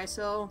incubi,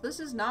 so this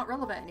is not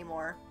relevant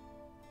anymore.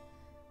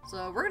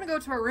 So we're going to go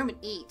to our room and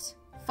eat.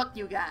 Fuck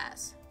you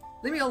guys.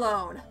 Leave me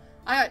alone.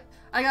 I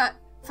got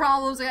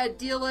problems I gotta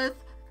deal with.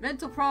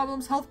 Mental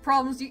problems, health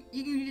problems,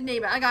 you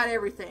name it. I got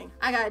everything.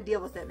 I gotta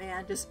deal with it,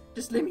 man. Just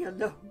leave me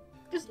alone.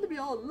 Just leave me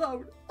all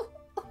alone.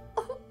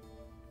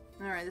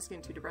 Alright, this is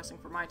getting too depressing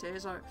for my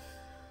taste.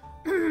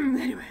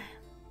 Anyway.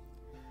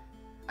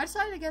 I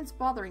decided against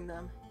bothering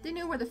them. They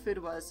knew where the food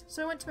was,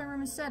 so I went to my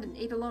room instead and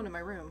ate alone in my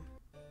room.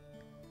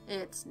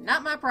 It's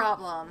not my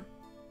problem.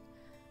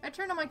 I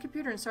turned on my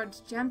computer and started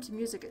to jam to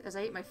music as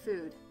I ate my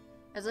food.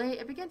 As I ate,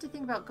 I began to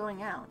think about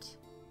going out.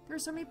 There are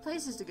so many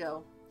places to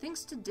go.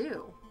 Things to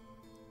do.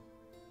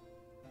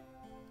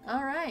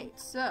 Alright,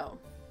 so.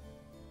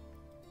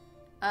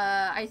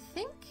 I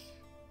think...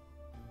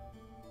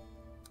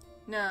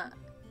 Nah,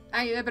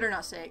 I better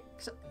not say.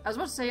 I was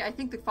about to say, I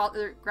think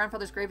the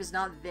grandfather's grave is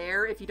not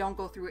there if you don't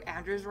go through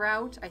Andrew's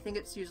route. I think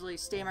it's usually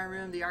stay in my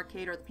room, the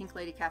arcade, or the Pink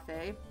Lady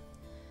Cafe.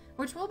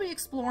 Which we'll be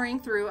exploring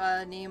through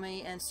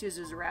Naomi and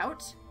Suzu's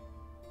route.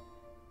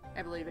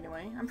 I believe,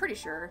 anyway. I'm pretty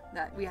sure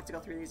that we have to go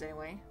through these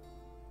anyway.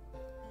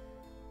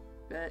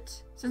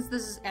 But since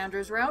this is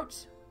Andrew's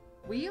route,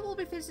 we will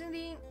be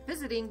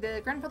visiting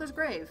the grandfather's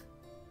grave.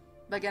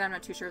 But again, I'm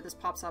not too sure if this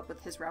pops up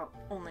with his route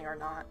only or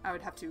not. I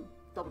would have to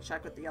double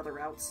check with the other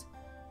routes,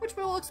 which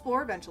we will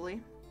explore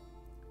eventually.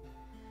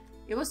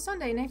 It was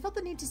Sunday, and I felt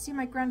the need to see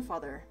my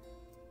grandfather.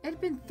 It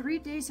had been 3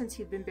 days since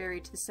he had been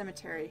buried to the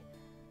cemetery,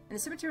 and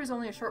the cemetery was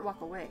only a short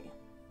walk away.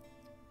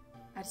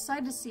 I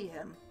decided to see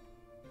him.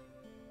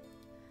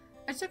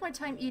 I took my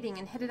time eating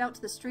and headed out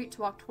to the street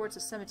to walk towards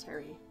the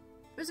cemetery.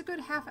 It was a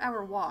good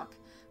half-hour walk,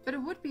 but it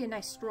would be a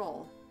nice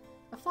stroll.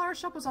 A flower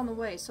shop was on the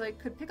way, so I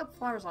could pick up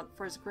flowers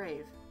for his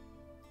grave.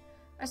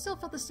 I still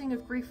felt the sting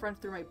of grief run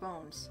through my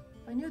bones.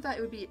 I knew that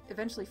it would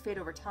eventually fade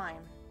over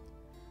time.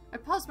 I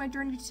paused my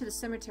journey to the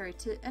cemetery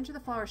to enter the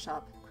flower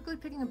shop, quickly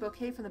picking a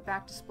bouquet from the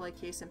back display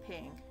case and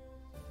paying.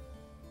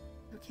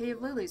 A bouquet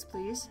of lilies,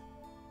 please.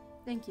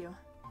 Thank you.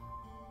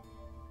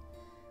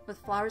 With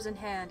flowers in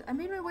hand, I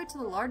made my way to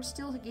the large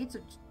steel gates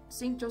of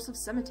St. Joseph's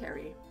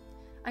Cemetery.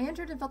 I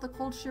entered and felt the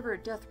cold shiver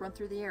of death run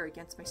through the air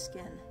against my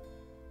skin.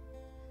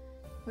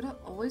 Would it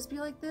always be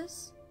like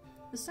this?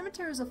 The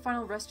cemetery was a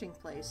final resting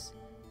place.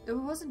 It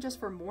wasn't just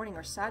for mourning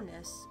or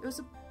sadness. It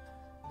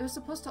was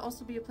supposed to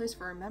also be a place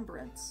for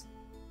remembrance.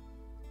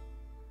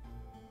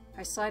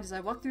 I sighed as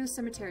I walked through the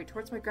cemetery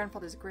towards my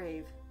grandfather's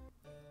grave.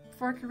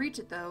 Before I could reach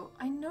it, though,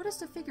 I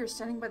noticed a figure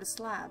standing by the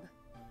slab.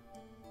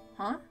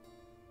 Huh?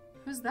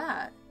 Who's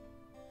that?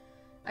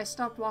 I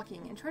stopped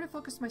walking and tried to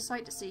focus my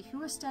sight to see who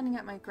was standing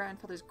at my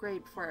grandfather's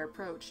grave before I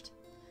approached.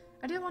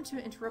 I didn't want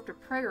to interrupt a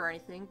prayer or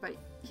anything, but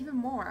even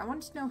more, I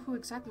wanted to know who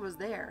exactly was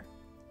there.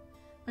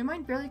 My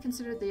mind barely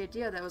considered the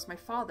idea that it was my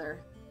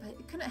father, but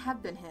it couldn't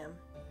have been him.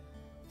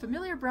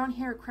 Familiar brown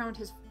hair crowned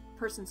his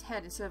person's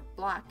head instead of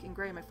black and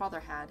gray my father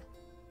had.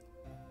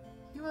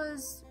 He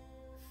was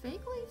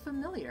vaguely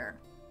familiar.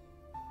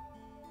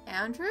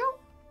 Andrew?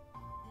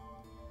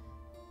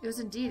 It was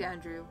indeed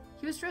Andrew.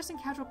 He was dressed in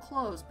casual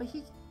clothes, but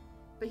he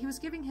was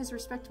giving his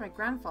respect to my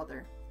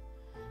grandfather.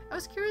 I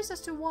was curious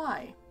as to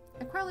why.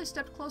 I quietly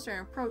stepped closer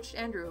and approached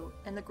Andrew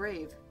and the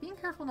grave, being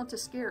careful not to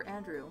scare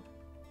Andrew.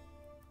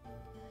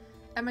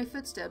 At my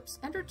footsteps,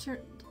 Andrew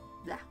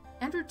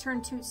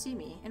turned to see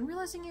me, and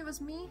realizing it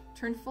was me,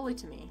 turned fully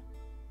to me.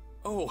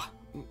 Oh,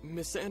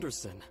 Miss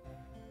Anderson.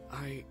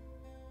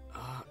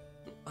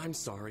 I'm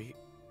sorry.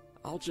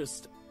 I'll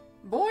just...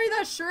 Boy,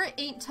 that shirt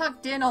ain't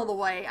tucked in all the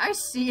way. I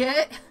see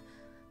it.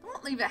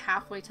 Don't leave it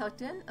halfway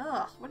tucked in.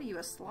 Ugh, what are you,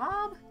 a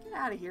slob? Get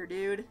out of here,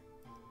 dude.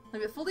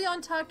 Leave it fully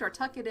untucked or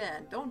tuck it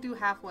in. Don't do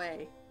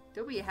halfway.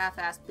 Don't be a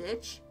half-assed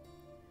bitch.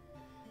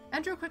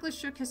 Andrew quickly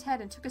shook his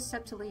head and took a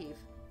step to leave.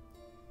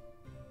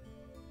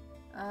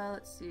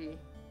 Let's see.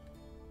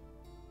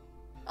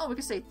 Oh, we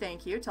could say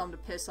thank you, tell him to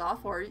piss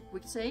off, or we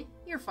could say,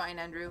 you're fine,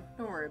 Andrew.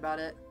 Don't worry about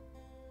it.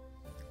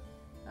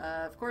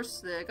 Of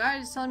course, the guy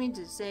is telling me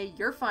to say,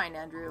 you're fine,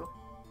 Andrew.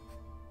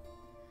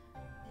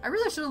 I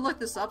really should have looked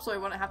this up so I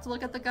wouldn't have to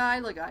look at the guy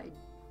like I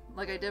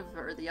did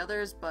for the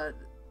others, but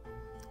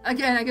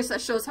again, I guess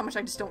that shows how much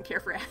I just don't care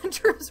for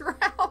Andrew's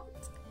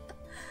route.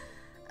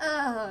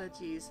 Oh,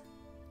 jeez.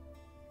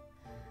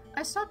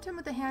 I stopped him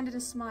with a hand and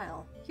a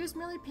smile. He was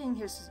merely paying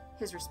his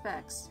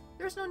respects.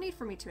 There was no need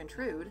for me to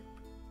intrude.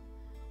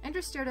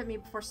 Andrew stared at me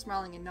before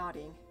smiling and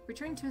nodding,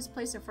 returning to his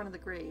place in front of the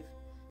grave.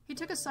 He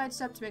took a side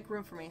step to make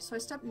room for me, so I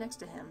stepped next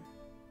to him.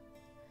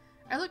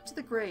 I looked to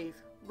the grave,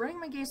 running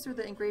my gaze through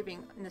the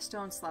engraving in the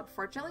stone slab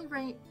before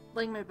gently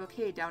laying my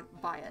bouquet down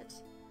by it.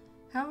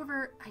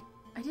 However,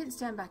 I didn't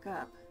stand back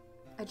up.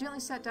 I gently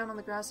sat down on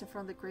the grass in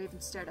front of the grave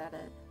and stared at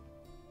it.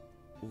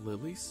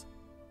 Lilies?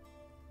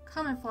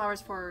 Common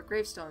flowers for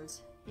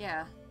gravestones,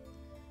 yeah.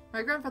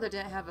 My grandfather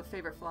didn't have a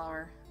favorite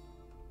flower.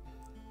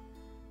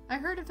 I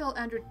heard and felt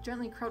Andrew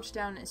gently crouch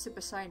down and sit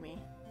beside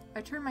me.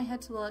 I turned my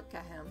head to look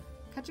at him,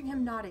 catching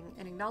him nodding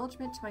in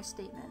acknowledgement to my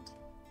statement.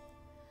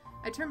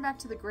 I turned back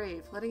to the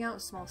grave, letting out a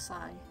small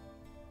sigh.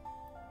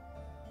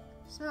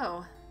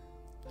 So,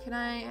 can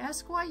I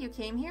ask why you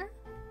came here?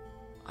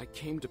 I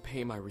came to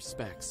pay my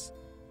respects.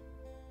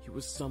 He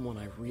was someone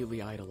I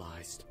really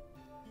idolized.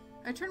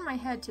 I turned my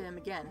head to him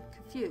again,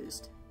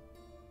 confused.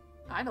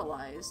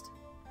 Idolized?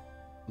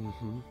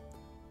 Mm-hmm.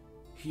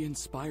 He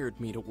inspired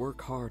me to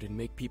work hard and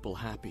make people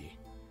happy.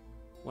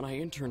 When I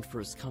interned for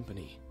his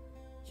company,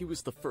 he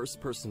was the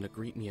first person to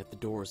greet me at the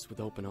doors with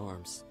open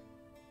arms,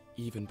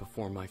 even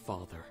before my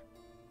father.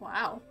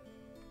 Wow.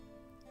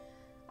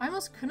 I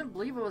almost couldn't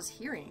believe what I was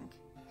hearing.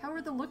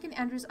 However, the look in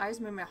Andrew's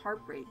eyes made my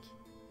heart break.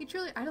 He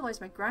truly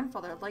idolized my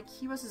grandfather like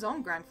he was his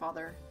own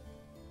grandfather.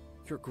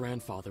 Your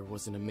grandfather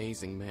was an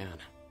amazing man,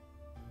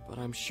 but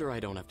I'm sure I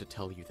don't have to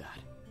tell you that.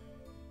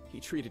 He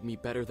treated me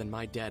better than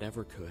my dad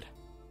ever could.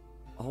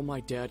 All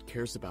my dad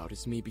cares about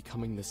is me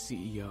becoming the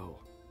CEO.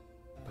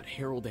 But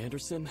Harold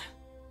Anderson?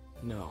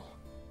 No.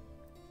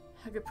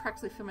 I could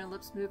practically feel my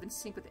lips move in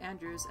sync with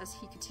Andrew's as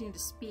he continued to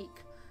speak,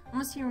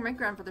 almost hearing my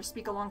grandfather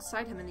speak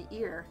alongside him in the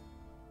ear.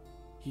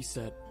 He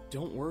said,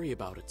 "Don't worry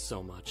about it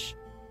so much.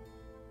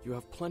 You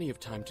have plenty of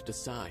time to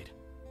decide.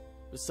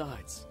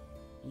 Besides,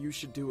 you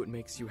should do what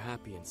makes you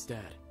happy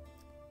instead."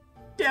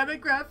 Damn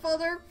it,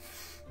 grandfather!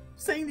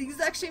 Saying the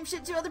exact same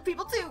shit to other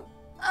people too!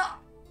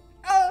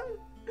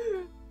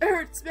 It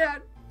hurts,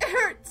 man! It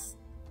hurts!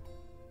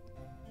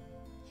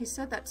 He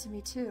said that to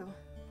me too.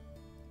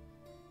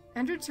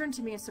 Andrew turned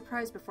to me in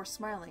surprise before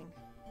smiling.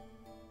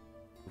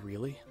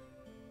 Really?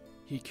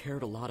 He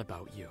cared a lot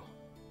about you.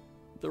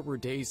 There were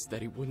days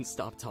that he wouldn't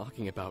stop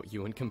talking about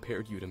you and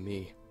compared you to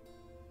me.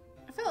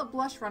 I felt a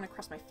blush run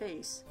across my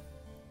face.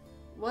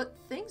 What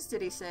things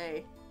did he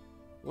say?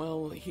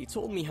 Well, he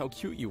told me how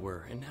cute you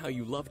were and how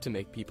you loved to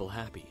make people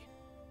happy.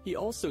 He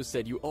also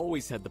said you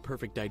always had the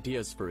perfect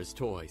ideas for his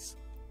toys.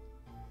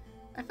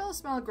 I felt a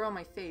smile grow on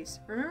my face,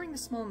 remembering the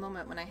small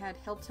moment when I had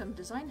helped him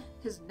design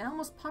his now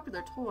most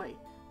popular toy,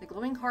 the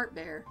glowing heart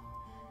bear.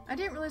 I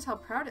didn't realize how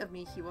proud of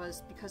me he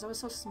was because I was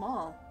so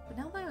small, but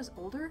now that I was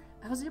older,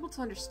 I was able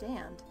to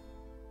understand.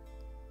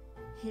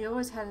 He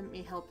always had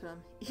me help him,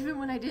 even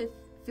when I didn't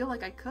feel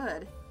like I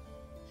could.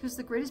 He was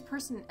the greatest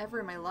person ever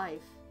in my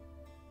life.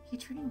 He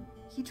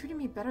treated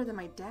me better than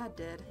my dad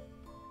did.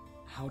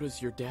 How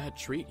does your dad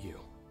treat you?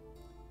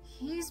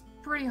 He's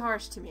pretty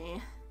harsh to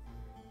me.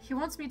 He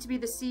wants me to be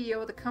the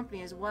CEO of the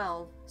company as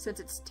well, since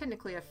it's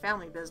technically a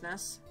family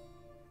business.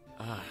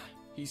 Ah,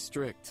 he's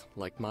strict,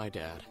 like my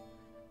dad.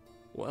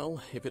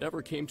 Well, if it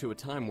ever came to a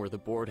time where the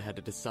board had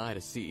to decide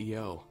a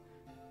CEO,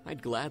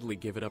 I'd gladly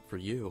give it up for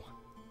you.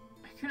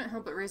 I couldn't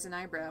help but raise an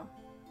eyebrow.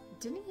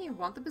 Didn't he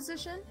want the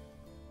position?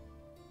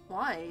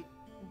 Why?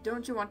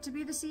 Don't you want to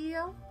be the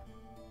CEO?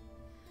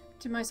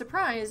 To my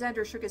surprise,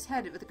 Andrew shook his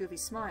head with a goofy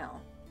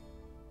smile.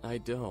 I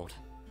don't.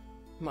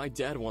 My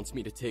dad wants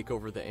me to take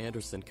over the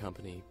Anderson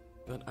company,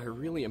 but I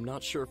really am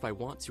not sure if I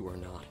want to or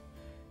not.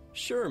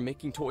 Sure,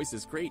 making toys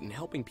is great and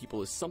helping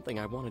people is something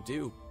I want to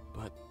do,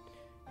 but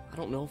I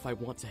don't know if I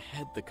want to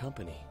head the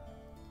company.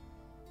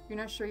 You're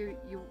not sure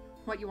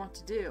what you want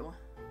to do.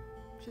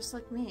 Just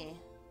like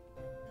me.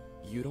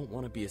 You don't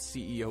want to be a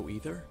CEO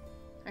either?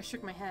 I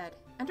shook my head.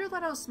 Andrew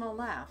let out a small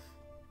laugh.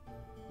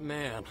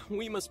 Man,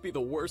 we must be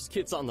the worst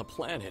kids on the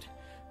planet.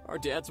 Our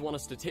dads want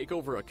us to take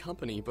over a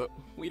company, but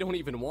we don't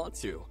even want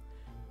to.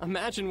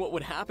 Imagine what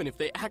would happen if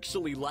they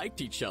actually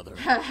liked each other.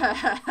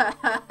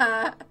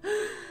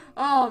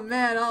 Oh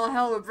man, all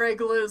hell would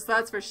break loose,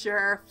 that's for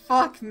sure.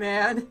 Fuck,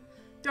 man.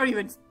 Don't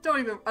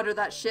even utter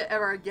that shit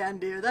ever again,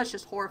 dude. That's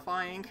just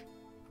horrifying.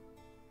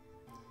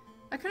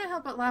 I couldn't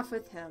help but laugh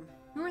with him.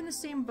 We were in the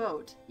same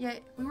boat,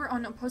 yet we were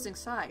on opposing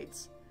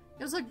sides.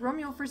 It was like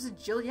Romeo versus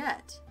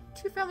Juliet.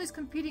 Two families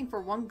competing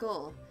for one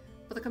goal,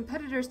 but the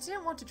competitors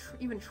didn't want to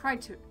even try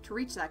to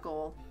reach that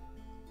goal.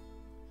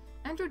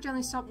 Andrew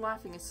gently stopped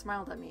laughing and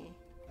smiled at me.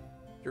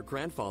 Your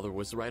grandfather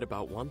was right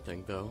about one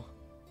thing, though.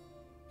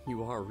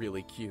 You are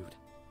really cute.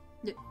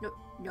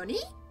 Nani?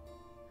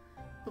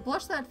 The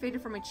blush that had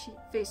faded from my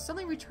face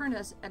suddenly returned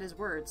at his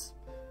words.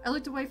 I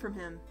looked away from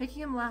him,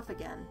 making him laugh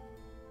again.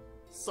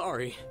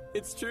 Sorry,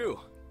 it's true.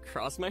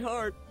 Cross my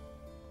heart.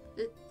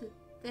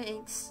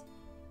 Thanks.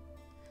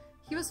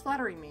 He was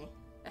flattering me.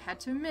 I had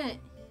to admit,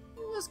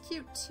 he was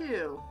cute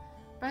too,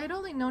 but I had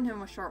only known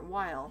him a short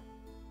while.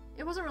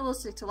 It wasn't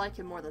realistic to like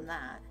him more than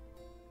that.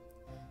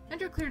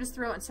 Andrew cleared his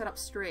throat and sat up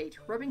straight,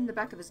 rubbing the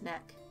back of his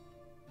neck.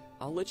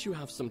 I'll let you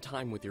have some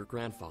time with your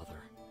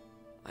grandfather.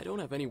 I don't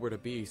have anywhere to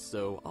be,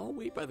 so I'll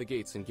wait by the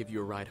gates and give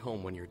you a ride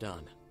home when you're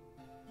done.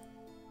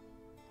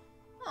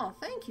 Oh,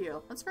 thank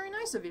you. That's very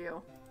nice of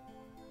you.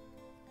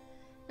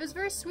 It was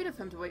very sweet of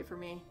him to wait for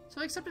me, so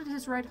I accepted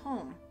his ride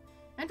home.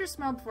 Andrew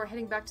smiled before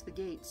heading back to the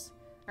gates.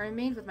 I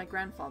remained with my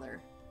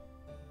grandfather.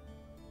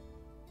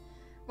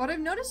 What I've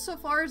noticed so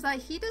far is that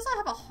he doesn't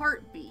have a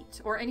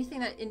heartbeat, or anything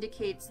that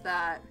indicates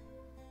that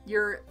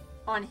you're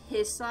on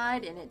his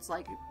side and it's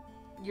like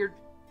you're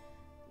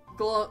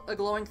a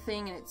glowing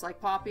thing and it's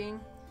like popping.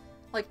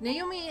 Like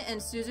Naomi and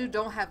Suzu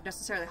don't have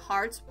necessarily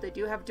hearts, they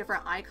do have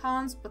different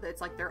icons, but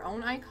it's like their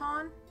own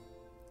icon.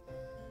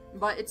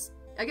 But it's,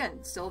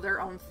 again, still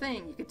their own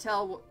thing. You could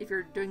tell if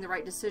you're doing the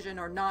right decision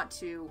or not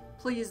to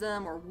please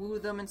them or woo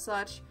them and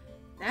such.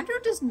 Andrew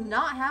does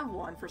not have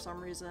one for some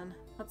reason.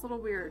 That's a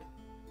little weird.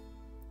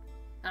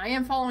 And I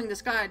am following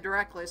this guy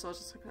directly, so it's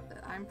just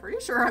like, I'm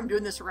pretty sure I'm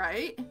doing this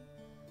right.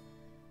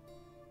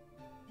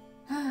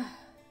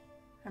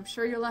 I'm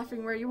sure you're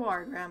laughing where you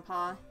are,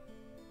 Grandpa.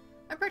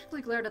 I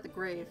practically glared at the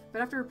grave,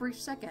 but after a brief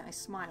second, I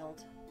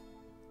smiled.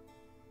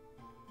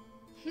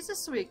 He's a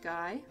sweet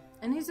guy,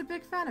 and he's a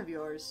big fan of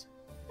yours.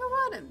 Who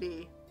wouldn't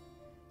be?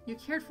 You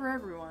cared for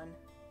everyone,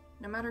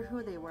 no matter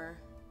who they were.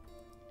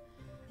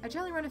 I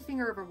gently ran a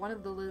finger over one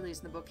of the lilies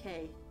in the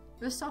bouquet.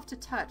 It was soft to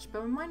touch,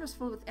 but my mind was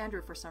filled with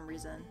Andrew for some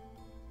reason.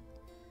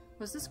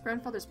 Was this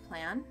grandfather's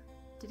plan?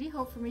 Did he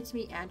hope for me to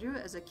meet Andrew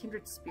as a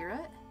kindred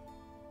spirit?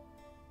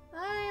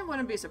 I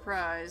wouldn't be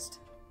surprised.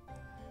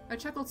 I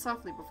chuckled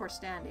softly before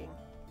standing.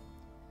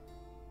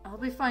 I'll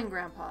be fine,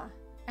 Grandpa.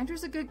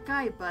 Andrew's a good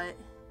guy, but...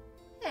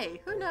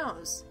 hey, who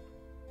knows?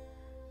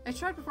 I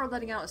shrugged before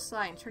letting out a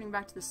sigh and turning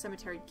back to the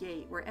cemetery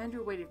gate, where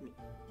Andrew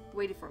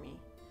waited for me.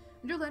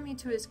 Andrew led me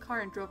to his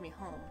car and drove me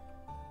home.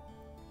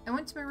 I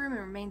went to my room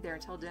and remained there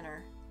until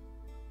dinner.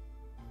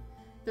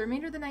 The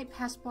remainder of the night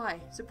passed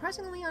by,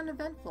 surprisingly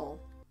uneventful.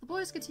 The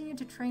boys continued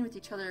to train with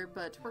each other,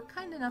 but were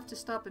kind enough to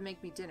stop and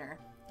make me dinner.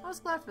 I was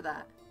glad for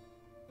that.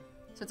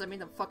 Since I made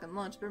them fucking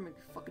lunch, better make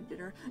me fucking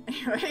dinner.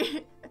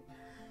 Anyway.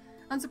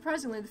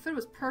 Unsurprisingly, the food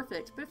was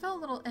perfect, but it felt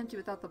a little empty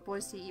without the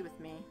boys to eat with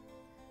me.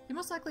 They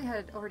most likely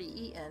had already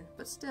eaten,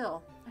 but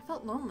still, I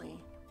felt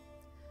lonely.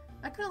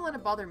 I couldn't let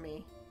it bother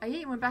me. I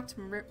ate and went back to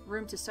my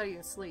room to study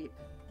and sleep.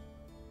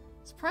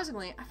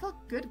 Surprisingly, I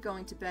felt good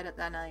going to bed at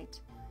that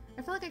night.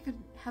 I felt like I could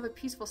have a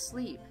peaceful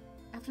sleep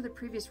after the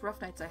previous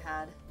rough nights I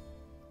had.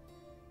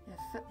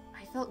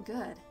 I felt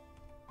good.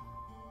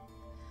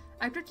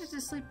 I drifted to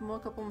sleep and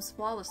woke up almost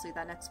flawlessly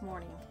that next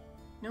morning.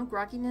 No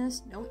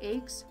grogginess, no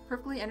aches,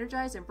 perfectly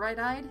energized and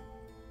bright-eyed.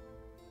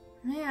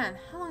 Man,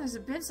 how long has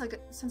it been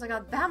since I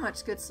got that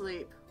much good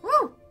sleep?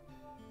 Woo!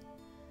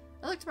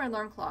 I looked at my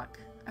alarm clock.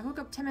 I woke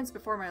up 10 minutes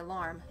before my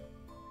alarm.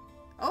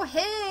 Oh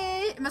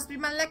hey! It must be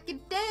my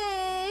lucky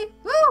day!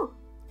 Woo!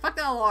 Fuck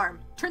that alarm.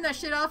 Turn that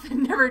shit off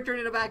and never turn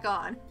it back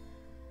on.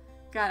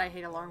 God, I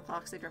hate alarm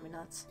clocks. They drive me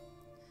nuts.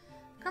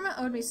 Karma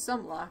owed me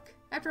some luck.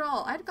 After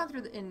all, I had gone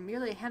through in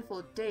merely a handful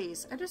of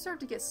days. I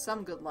deserved to get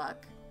some good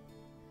luck.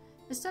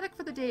 Ecstatic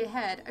for the day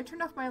ahead, I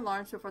turned off my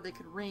alarms before they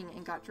could ring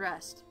and got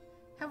dressed.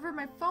 However,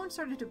 my phone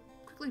started to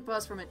quickly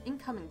buzz from an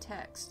incoming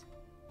text.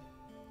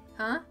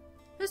 Huh?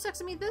 Who's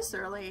texting me this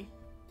early?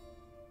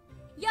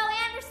 Yo,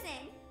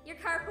 Anderson! You're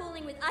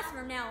carpooling with us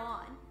from now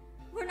on.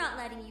 We're not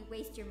letting you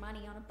waste your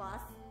money on a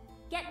bus.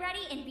 Get ready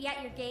and be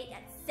at your gate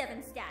at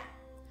 7 stat.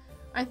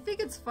 I think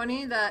it's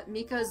funny that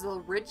Mika is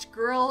a rich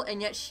girl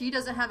and yet she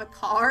doesn't have a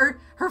car.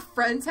 Her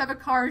friends have a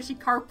car and she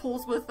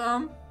carpools with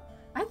them.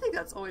 I think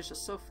that's always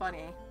just so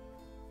funny.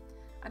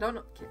 I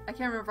can't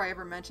remember if I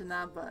ever mentioned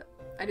that, but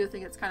I do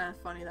think it's kind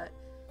of funny that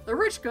the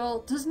rich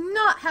girl does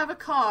not have a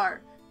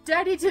car.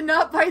 Daddy did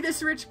not buy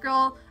this rich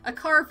girl a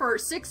car for her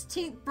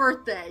 16th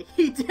birthday.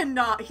 He did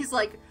not. He's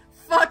like,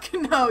 fuck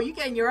no, you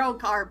get in your own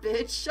car,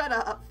 bitch. Shut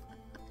up.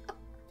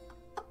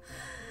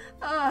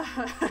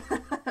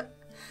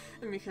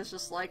 And Mika's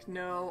just like,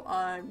 no,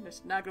 I'm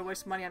just not gonna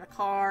waste money on a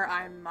car.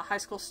 I'm a high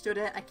school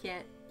student.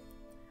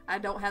 I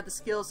don't have the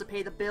skills to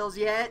pay the bills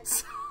yet,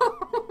 so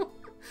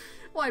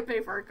why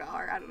pay for a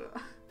car? I don't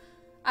know.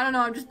 I don't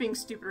know, I'm just being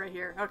stupid right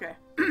here. Okay.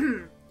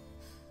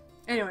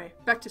 Anyway,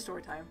 back to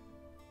story time.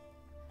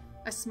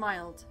 I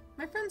smiled.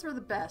 My friends were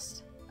the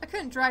best. I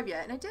couldn't drive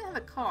yet, and I didn't have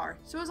a car,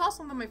 so it was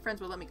awesome that my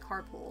friends would let me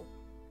carpool.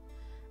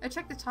 I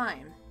checked the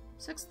time.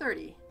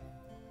 6:30.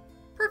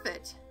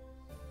 Perfect.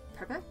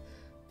 Perfect?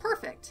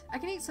 Perfect! I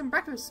can eat some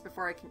breakfast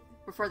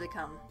before they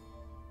come.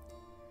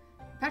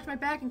 I packed my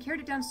bag and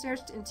carried it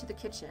downstairs into the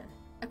kitchen.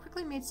 I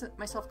quickly made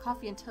myself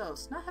coffee and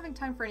toast, not having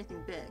time for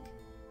anything big.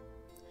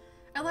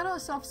 I let out a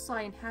soft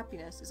sigh in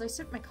happiness as I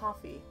sipped my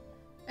coffee.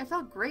 I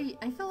felt great,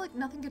 and I felt like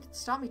nothing could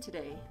stop me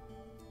today.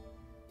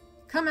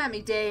 Come at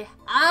me, Day.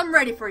 I'm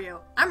ready for you.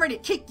 I'm ready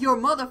to kick your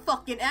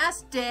motherfucking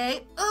ass,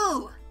 Day.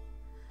 Ooh!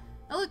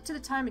 I looked to the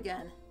time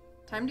again.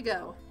 Time to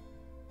go.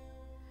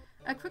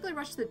 I quickly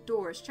rushed to the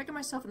doors, checking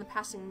myself in the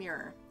passing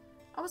mirror.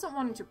 I wasn't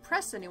wanting to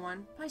impress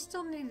anyone, but I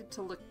still needed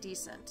to look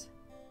decent.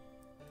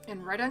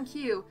 And right on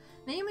cue,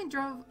 Naomi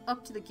drove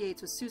up to the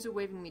gates with Suzu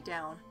waving me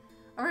down.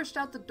 I rushed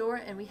out the door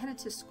and we headed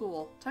to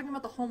school, talking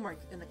about the homework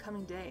in the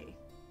coming day.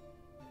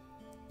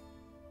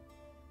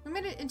 We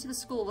made it into the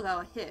school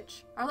without a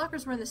hitch. Our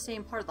lockers were in the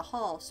same part of the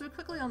hall, so we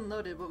quickly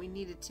unloaded what we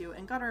needed to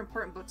and got our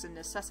important books and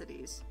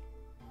necessities.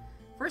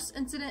 First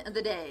incident of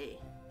the day.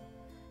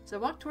 As I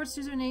walked towards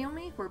Suzu and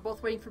Naomi, who were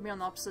both waiting for me on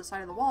the opposite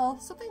side of the wall,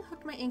 something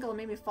hooked my ankle and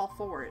made me fall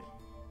forward.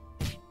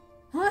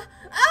 Huh?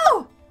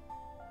 Ow!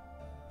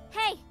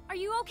 Hey, are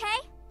you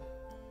okay?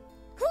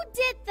 Who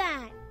did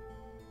that?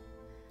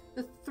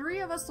 The three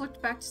of us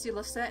looked back to see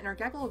Lisette and her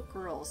gaggle of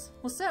girls.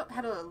 Lisette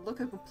had a look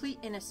of complete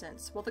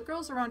innocence, while the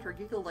girls around her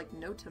giggled like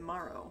no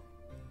tomorrow.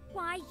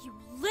 Why, you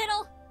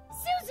little...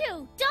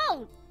 Suzu,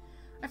 don't!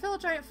 I felt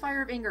a giant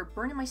fire of anger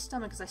burn in my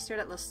stomach as I stared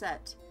at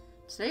Lisette.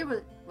 Today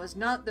was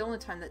not the only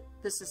time that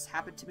this has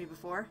happened to me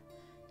before.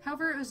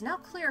 However, it was now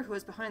clear who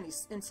was behind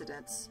these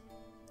incidents.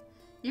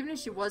 Even if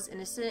she was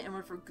innocent and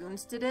one of her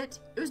goons did it,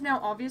 it was now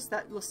obvious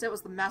that Lisette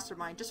was the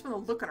mastermind just from the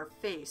look on her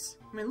face.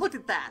 I mean, look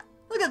at that!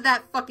 Look at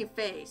that fucking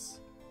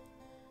face!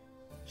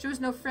 She was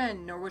no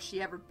friend, nor would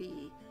she ever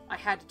be. I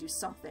had to do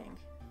something.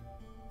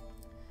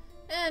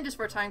 And just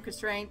for a time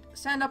constraint,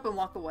 stand up and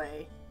walk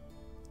away.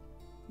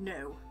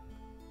 No.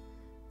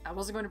 I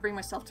wasn't going to bring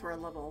myself to her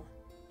level.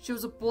 She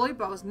was a bully,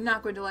 but I was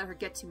not going to let her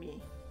get to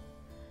me.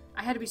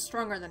 I had to be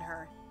stronger than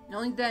her, and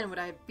only then would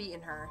I have beaten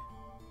her.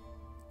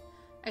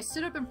 I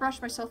stood up and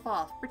brushed myself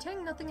off,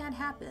 pretending nothing had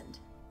happened.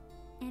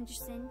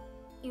 Anderson,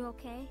 you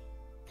okay?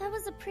 That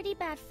was a pretty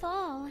bad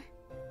fall.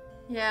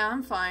 Yeah,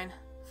 I'm fine.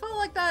 A fall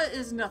like that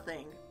is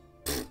nothing.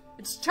 Pfft,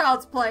 it's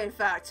child's play, in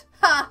fact.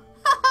 Ha!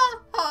 Ha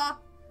ha ha!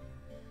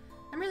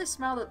 I merely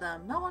smiled at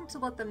them, not wanting to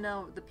let them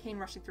know the pain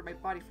rushing through my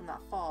body from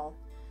that fall.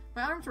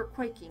 My arms were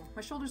quaking,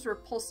 my shoulders were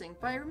pulsing,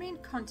 but I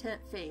remained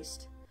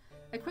content-faced.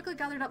 I quickly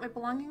gathered up my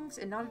belongings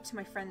and nodded to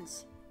my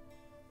friends.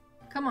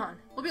 Come on,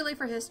 we'll be late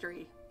for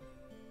history.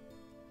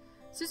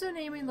 Suzu and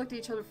Naomi looked at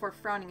each other before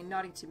frowning and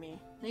nodding to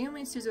me.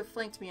 Naomi and Suzu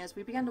flanked me as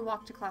we began to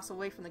walk to class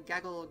away from the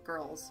gaggle of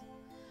girls.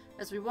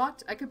 As we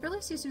walked, I could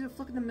barely see Suzu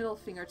flicking the middle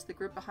finger to the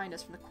group behind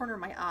us from the corner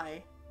of my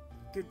eye.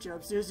 Good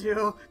job,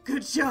 Suzu!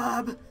 Good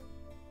job!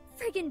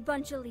 Friggin'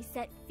 bunch of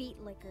Lisette feet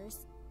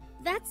lickers.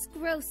 That's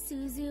gross,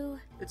 Suzu.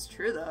 It's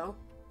true, though.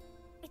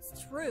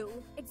 It's true.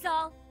 It's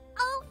all...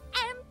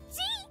 OMG!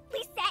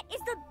 Lisette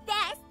is the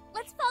best!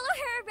 Let's follow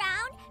her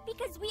around,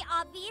 because we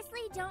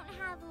obviously don't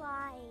have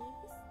lives.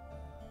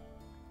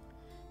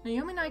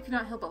 Naomi and I could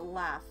not help but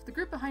laugh. The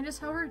group behind us,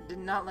 however, did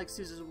not like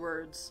Suzu's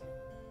words.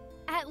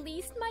 At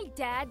least my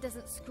dad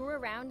doesn't screw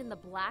around in the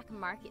black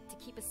market to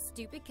keep a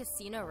stupid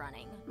casino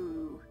running.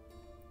 Ooh.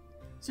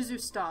 Suzu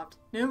stopped.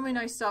 Naomi and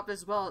I stopped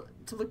as well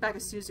to look back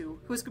at Suzu,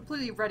 who was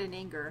completely red in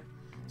anger.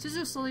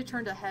 Suzu slowly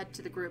turned ahead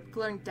to the group,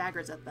 glaring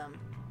daggers at them.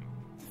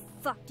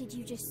 The fuck did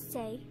you just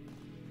say?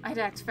 I had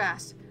to act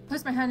fast.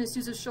 Placed my hand on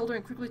Suzu's shoulder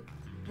and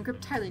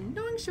gripped tightly,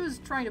 knowing she was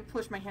trying to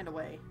push my hand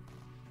away.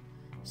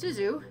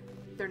 Suzu,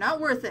 they're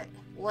not worth it.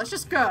 Let's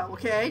just go,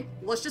 okay?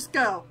 Let's just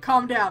go.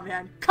 Calm down,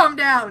 man. Calm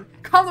down.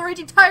 Calm the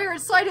raging tiger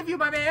inside of you,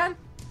 my man.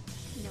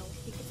 No, I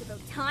think it's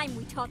about time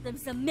we taught them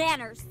some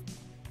manners.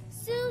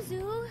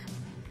 Suzu.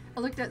 I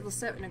looked at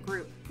Lisette in a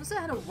group. Lisette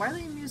had a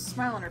wildly amused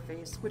smile on her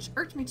face, which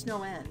irked me to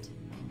no end.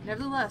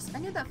 Nevertheless, I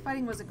knew that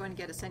fighting wasn't going to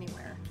get us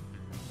anywhere.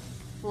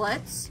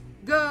 Let's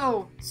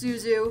go,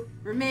 Suzu.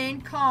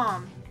 Remain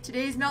calm.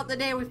 Today's not the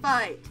day we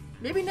fight.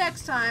 Maybe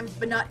next time,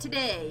 but not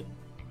today.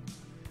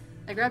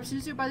 I grabbed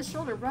Suzu by the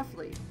shoulder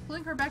roughly,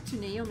 pulling her back to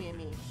Naomi and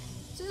me.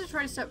 Suzu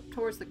tried to step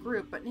towards the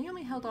group, but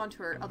Naomi held on to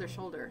her other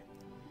shoulder.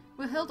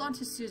 We held on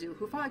to Suzu,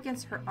 who fought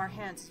against our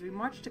hands as we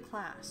marched to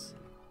class.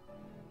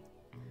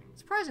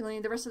 Surprisingly,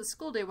 the rest of the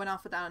school day went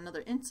off without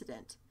another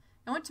incident.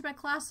 I went to my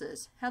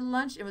classes, had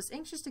lunch, and was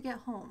anxious to get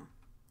home.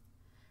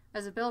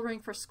 As the bell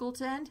rang for school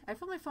to end, I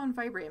felt my phone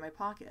vibrate in my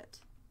pocket.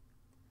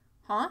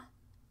 Huh?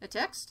 A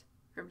text?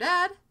 From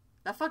Dad?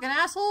 That fucking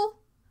asshole?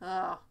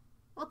 Oh,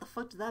 what the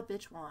fuck did that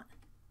bitch want?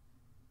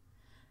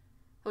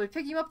 I'll be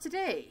picking you up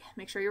today.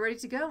 Make sure you're ready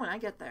to go when I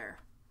get there.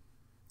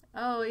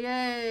 Oh,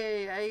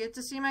 yay! I get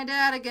to see my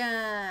dad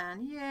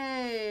again!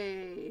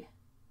 Yay!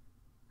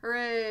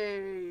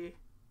 Hooray!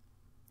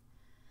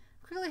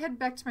 Quickly head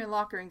back to my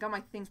locker and got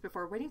my things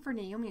before waiting for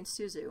Naomi and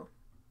Suzu.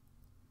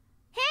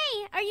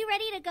 Hey, are you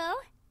ready to go?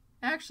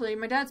 Actually,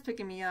 my dad's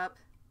picking me up.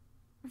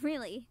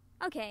 Really?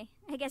 Okay,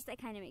 I guess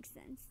that kind of makes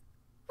sense.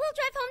 We'll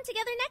drive home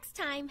together next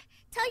time.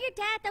 Tell your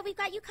dad that we've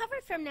got you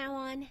covered from now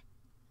on.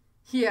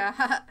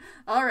 Yeah,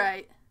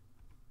 alright.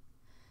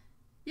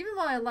 Even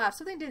while I laughed,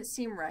 something didn't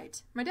seem right.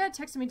 My dad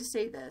texted me to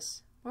say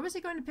this. Why was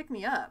he going to pick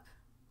me up?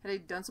 Had I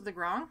done something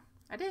wrong?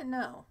 I didn't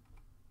know.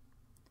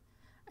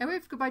 I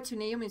waved goodbye to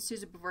Naomi and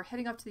Suzu before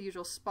heading off to the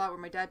usual spot where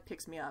my dad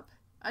picks me up.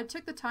 I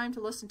took the time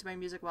to listen to my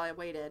music while I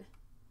waited.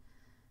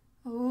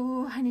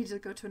 Oh, I need to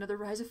go to another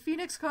Rise of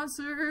Phoenix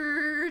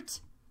concert!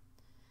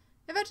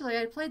 Eventually,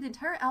 I had played the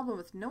entire album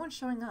with no one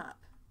showing up.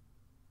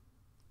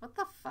 What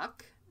the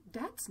fuck?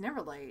 Dad's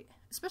never late.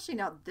 Especially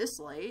not this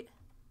late.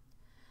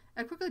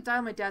 I quickly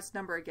dialed my dad's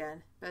number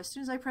again, but as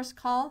soon as I pressed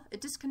call,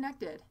 it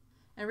disconnected,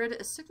 and read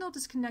a signal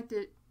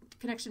disconnected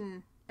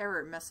connection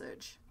error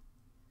message.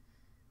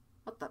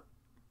 What the?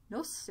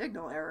 No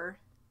signal error?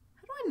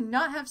 How do I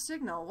not have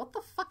signal? What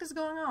the fuck is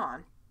going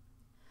on?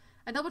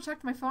 I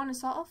double-checked my phone and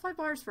saw all 5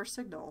 bars for a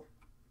signal.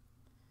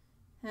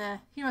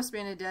 He must be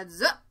in a dead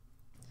zone.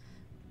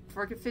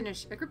 Before I could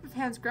finish, a group of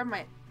hands grabbed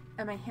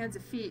my hands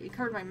and feet and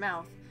covered my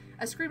mouth.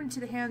 I screamed into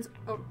the hands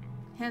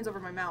over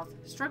my mouth,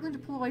 struggling to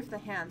pull away from the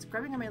hands,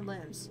 grabbing at my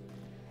limbs.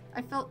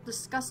 I felt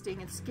disgusting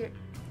and scared.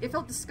 It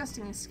felt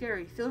disgusting and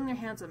scary, feeling their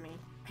hands on me.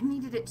 I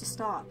needed it to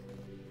stop.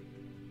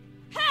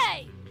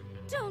 Hey!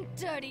 Don't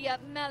dirty up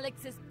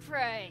Malix's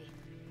prey!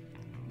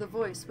 The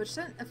voice, which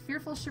sent a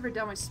fearful shiver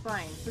down my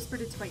spine,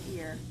 whispered into my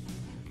ear.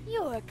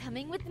 You're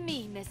coming with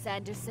me, Miss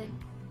Anderson.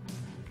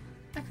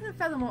 I couldn't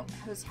fathom what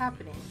was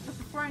happening, but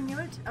before I knew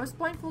it, I was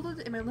blindfolded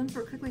and my limbs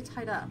were quickly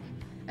tied up.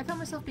 I found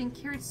myself being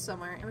carried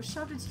somewhere and was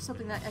shoved into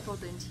something that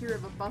echoed the interior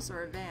of a bus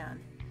or a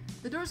van.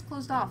 The doors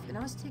closed off and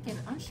I was taken,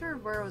 unsure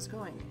of where I was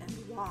going and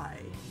why.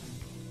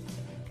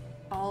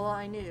 All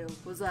I knew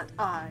was that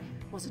I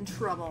was in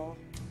trouble.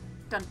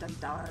 Dun dun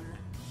dun.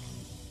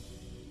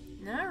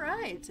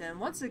 Alright, and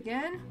once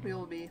again, we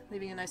will be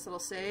leaving a nice little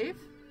save.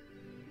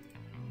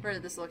 Right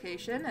at this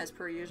location, as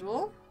per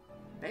usual.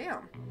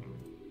 Bam.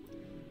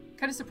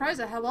 Kind of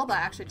surprised at how well that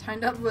actually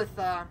timed up with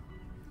how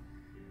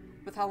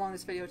long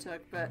this video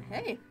took, but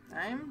hey,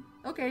 I'm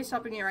okay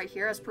stopping it right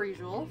here as per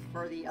usual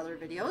for the other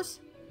videos.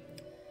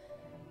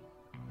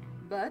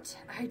 But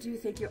I do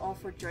thank you all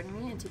for joining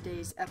me in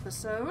today's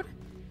episode.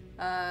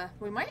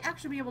 We might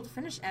actually be able to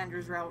finish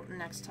Andrew's route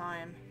next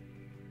time.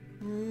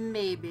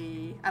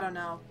 Maybe. I don't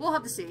know. We'll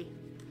have to see.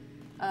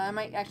 I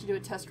might actually do a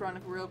test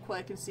run real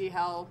quick and see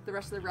how the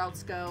rest of the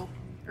routes go,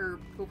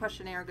 or the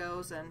questionnaire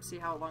goes, and see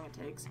how long it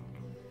takes.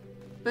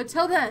 But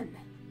till then,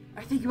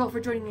 I thank you all for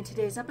joining me in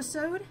today's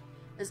episode,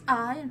 as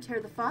I am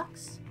Tara the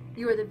Fox,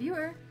 you are the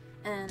viewer,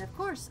 and of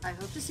course, I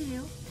hope to see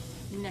you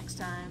next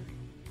time.